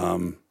 I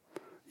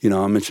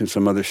mentioned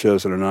some other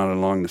shows that are not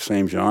along the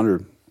same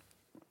genre.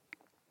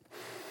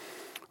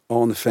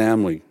 All in the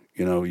Family,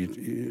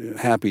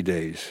 Happy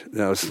Days.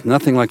 That was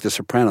nothing like The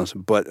Sopranos,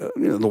 but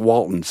the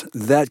Waltons,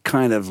 that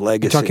kind of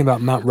legacy. You're talking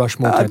about Mount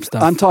Rushmore type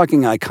stuff. I'm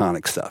talking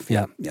iconic stuff.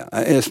 Yeah. Yeah.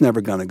 It's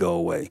never going to go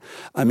away.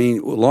 I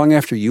mean, long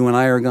after you and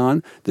I are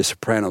gone, The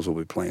Sopranos will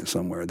be playing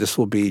somewhere. This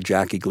will be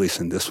Jackie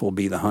Gleason. This will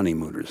be The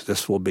Honeymooners.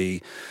 This will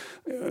be...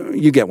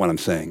 you get what I'm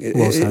saying.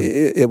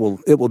 It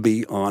will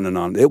be on and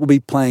on. It will be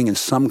playing in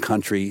some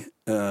country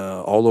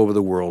all over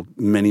the world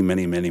many,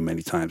 many, many,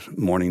 many times,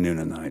 morning, noon,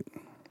 and night.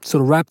 So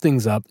to wrap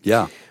things up,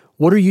 Yeah.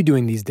 What are you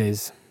doing these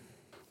days?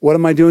 What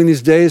am I doing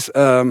these days?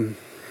 Finished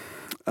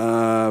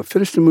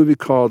a movie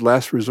called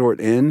Last Resort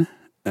Inn,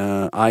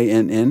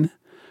 INN. It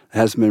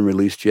hasn't been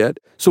released yet.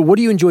 So what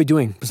do you enjoy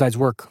doing besides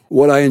work?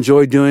 What I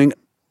enjoy doing...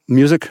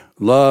 music,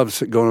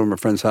 loves going over to my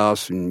friend's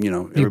house, and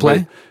You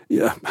play?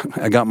 Yeah,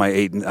 I got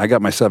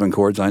my 7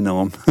 chords. I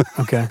know them.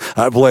 Okay.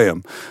 I play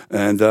them,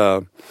 and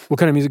What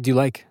kind of music do you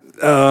like?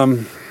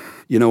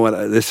 you know what?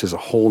 This is a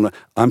whole.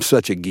 I'm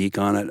such a geek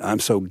on it. I'm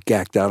so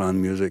gacked out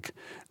on music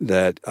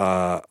that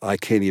I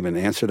can't even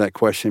answer that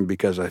question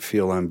because I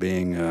feel I'm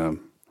being.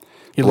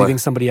 You're leaving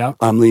somebody out?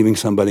 I'm leaving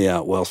somebody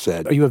out. Well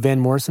said. Are you a Van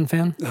Morrison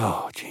fan?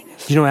 Oh,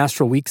 genius! Do you know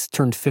Astral Weeks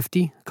turned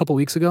 50 a couple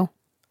weeks ago?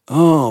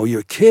 Oh,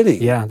 you're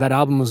kidding. Yeah, that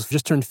album was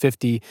just turned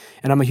 50,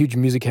 and I'm a huge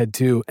music head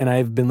too, and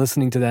I've been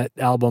listening to that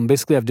album.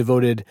 Basically, I've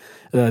devoted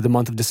the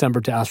month of December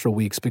to Astral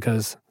Weeks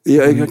because...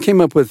 Yeah, I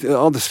came up with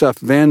all the stuff,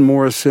 Van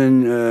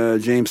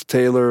Morrison, James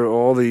Taylor,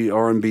 all the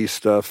R&B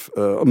stuff,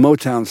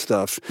 Motown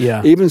stuff.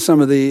 Yeah. Even some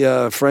of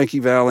the Frankie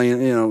Valli,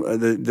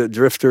 the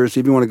Drifters,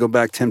 if you want to go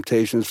back,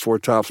 Temptations, Four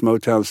Tops,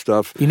 Motown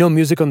stuff.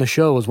 Music on the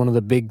show was one of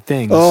the big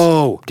things.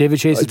 Oh. David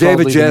Chase is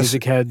probably the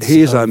music head.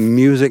 He's a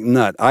music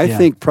nut. I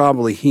think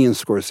probably he and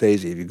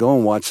Scorsese, if you go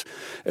and watch,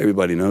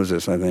 everybody knows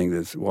this, I think,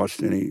 that's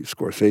watched any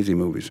Scorsese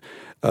movies,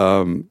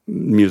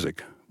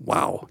 music.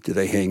 Wow, do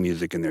they hang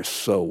music in there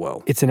so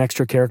well? It's an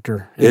extra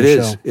character in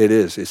the show. It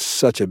is. It's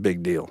such a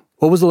big deal.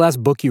 What was the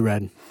last book you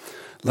read?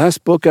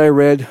 Last book I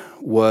read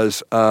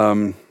was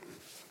Don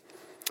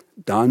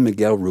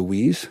Miguel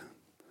Ruiz,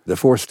 The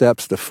Four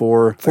Steps, the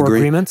Four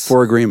Agreements?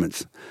 Four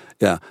Agreements.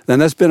 Yeah.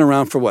 And that's been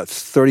around for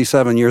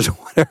 37 years or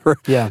whatever.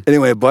 Yeah.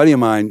 Anyway, a buddy of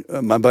mine,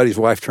 my buddy's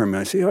wife turned me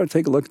on. I said,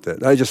 take a look at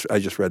that. I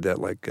just read that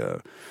like a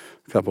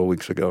couple of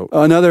weeks ago.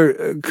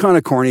 Another kind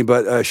of corny,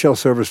 but Shel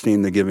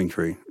Silverstein, The Giving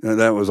Tree.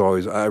 That was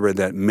always, I read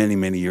that many,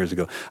 many years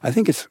ago. I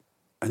think it's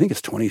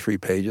 23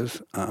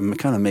 pages. I'm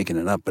kind of making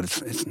it up, but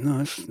it's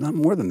not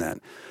more than that.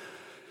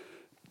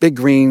 Big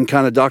green,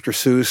 kind of Dr.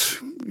 Seuss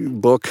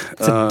book.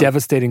 It's a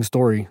devastating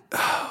story.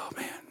 Oh,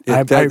 man.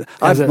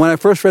 When I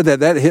first read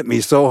that hit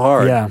me so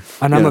hard. Yeah.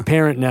 And I'm a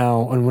parent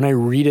now, and when I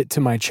read it to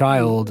my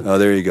child... Oh,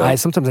 there you go.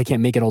 Sometimes I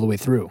can't make it all the way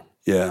through.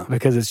 Yeah.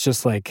 Because it's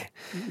just like...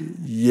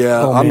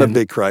 Yeah, I'm a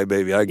big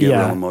crybaby. I get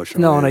real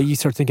emotional. No, and you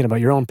start thinking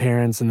about your own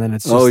parents, and then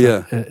it's just... Oh,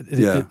 yeah.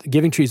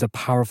 Giving Tree is a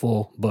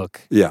powerful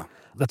book. Yeah.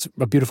 That's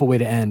a beautiful way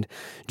to end.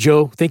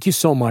 Joe, thank you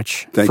so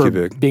much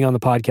for being on the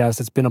podcast.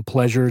 It's been a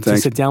pleasure to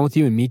sit down with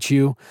you and meet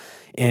you.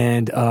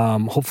 And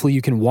hopefully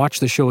you can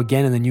watch the show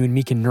again, and then you and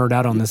me can nerd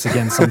out on this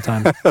again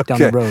sometime down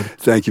the road.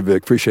 Thank you,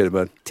 Vic. Appreciate it,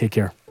 bud. Take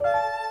care.